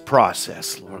today in this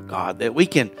process, Lord God, that we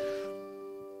can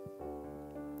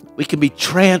be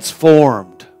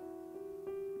transformed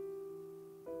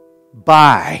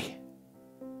by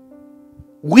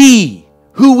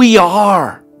who we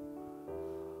are,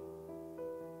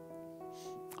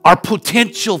 our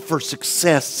potential for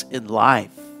success in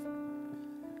life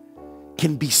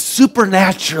can be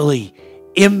supernaturally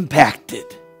impacted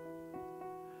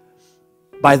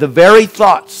by the very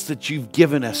thoughts that you've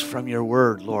given us from your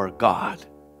word, Lord God.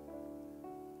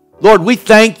 Lord, we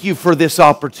thank you for this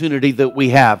opportunity that we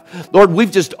have. Lord,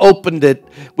 we've just opened it.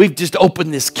 We've just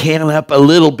opened this can up a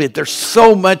little bit. There's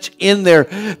so much in there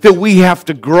that we have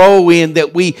to grow in,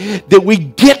 that we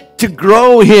get to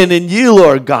grow in you,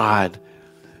 Lord God.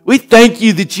 We thank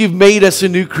you that you've made us a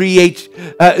new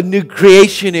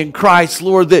creation in Christ,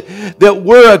 Lord, that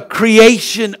we're a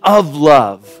creation of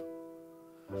love,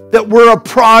 that we're a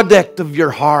product of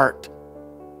your heart.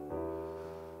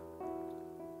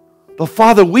 But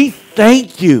Father, we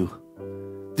thank you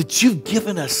that you've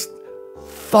given us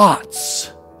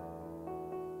thoughts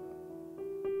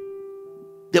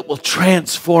that will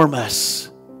transform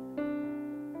us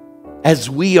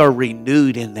as we are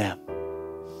renewed in them.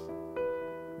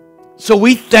 So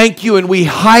we thank you and we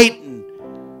heighten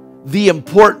the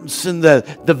importance and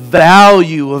the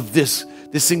value of this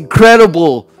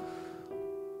incredible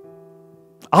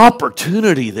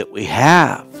opportunity that we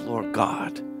have, Lord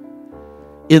God,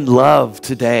 in love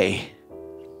today.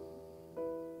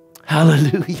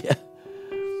 Hallelujah.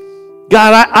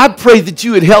 God, I pray that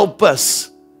you would help us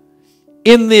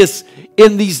in these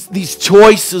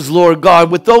choices, Lord God,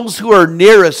 with those who are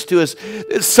nearest to us.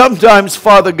 Sometimes,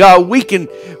 Father God, we can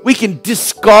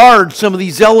discard some of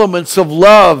these elements of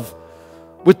love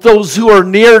with those who are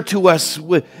near to us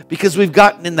because we've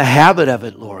gotten in the habit of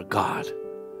it, Lord God.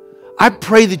 I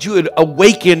pray that you would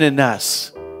awaken in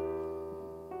us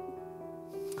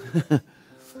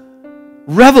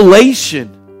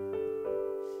revelation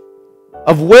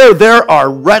of where there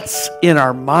are ruts in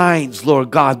our minds,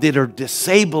 Lord God, that are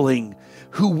disabling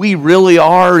who we really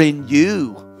are in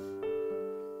you,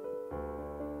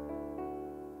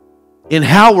 in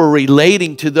how we're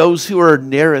relating to those who are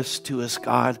nearest to us,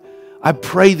 God. I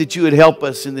pray that you would help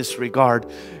us in this regard.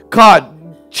 God,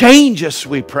 Change us,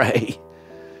 we pray.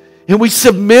 And we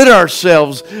submit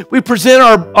ourselves. We present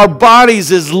our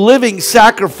bodies as living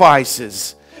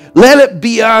sacrifices. Let it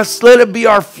be us. Let it be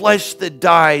our flesh that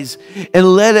dies.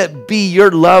 And let it be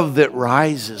your love that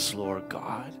rises, Lord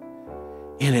God,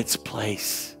 in its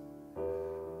place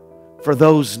for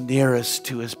those nearest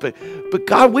to us. But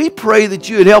God, we pray that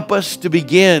you would help us to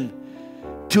begin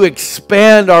to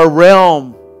expand our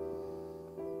realm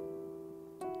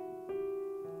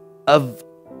of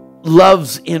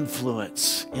love's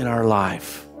influence in our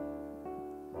life.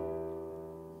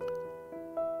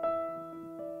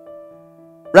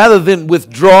 Rather than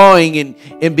withdrawing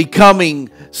and becoming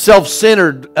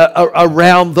self-centered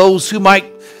around those who might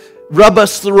rub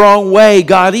us the wrong way,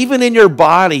 God, even in your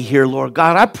body here, Lord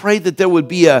God, I pray that there would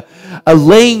be a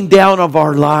laying down of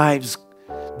our lives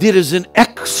that is an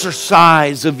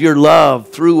exercise of your love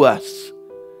through us.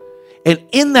 And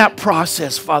in that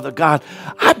process, Father God,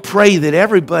 I pray that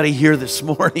everybody here this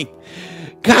morning,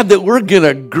 God, that we're going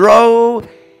to grow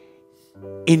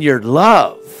in your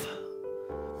love,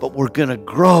 but we're going to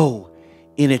grow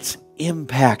in its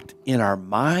impact in our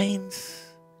minds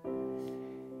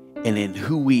and in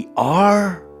who we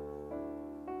are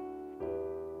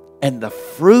and the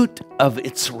fruit of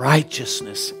its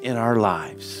righteousness in our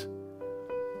lives.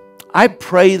 I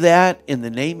pray that in the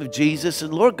name of Jesus.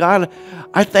 And Lord God,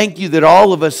 I thank you that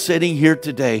all of us sitting here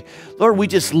today, Lord, we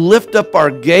just lift up our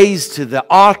gaze to the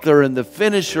author and the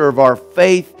finisher of our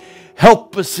faith.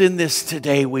 Help us in this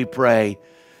today, we pray.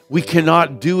 We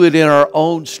cannot do it in our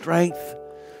own strength,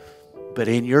 but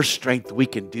in your strength we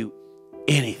can do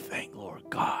anything, Lord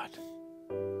God.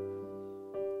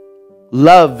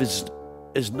 Love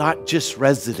is not just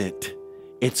resident,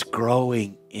 it's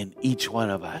growing in each one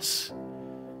of us.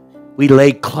 We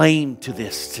lay claim to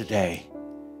this today.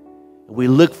 We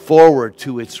look forward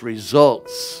to its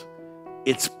results,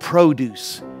 its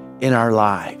produce in our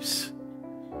lives.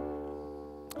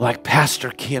 Like Pastor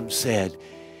Kim said,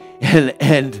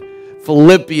 and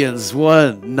Philippians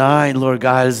 1:9, Lord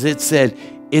God, as it said,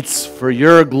 it's for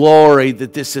your glory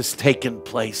that this has taken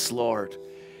place, Lord.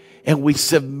 And we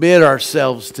submit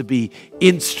ourselves to be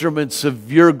instruments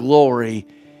of your glory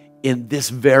in this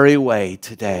very way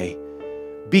today.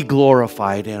 Be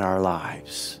glorified in our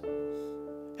lives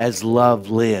as love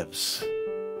lives.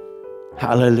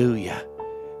 Hallelujah.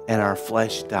 And our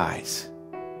flesh dies.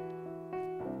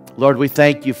 Lord, we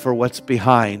thank you for what's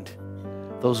behind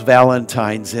those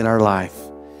Valentines in our life.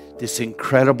 This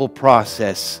incredible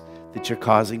process that you're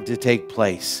causing to take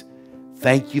place.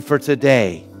 Thank you for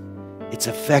today. Its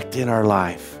effect in our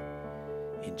life.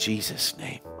 In Jesus'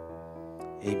 name,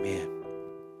 amen.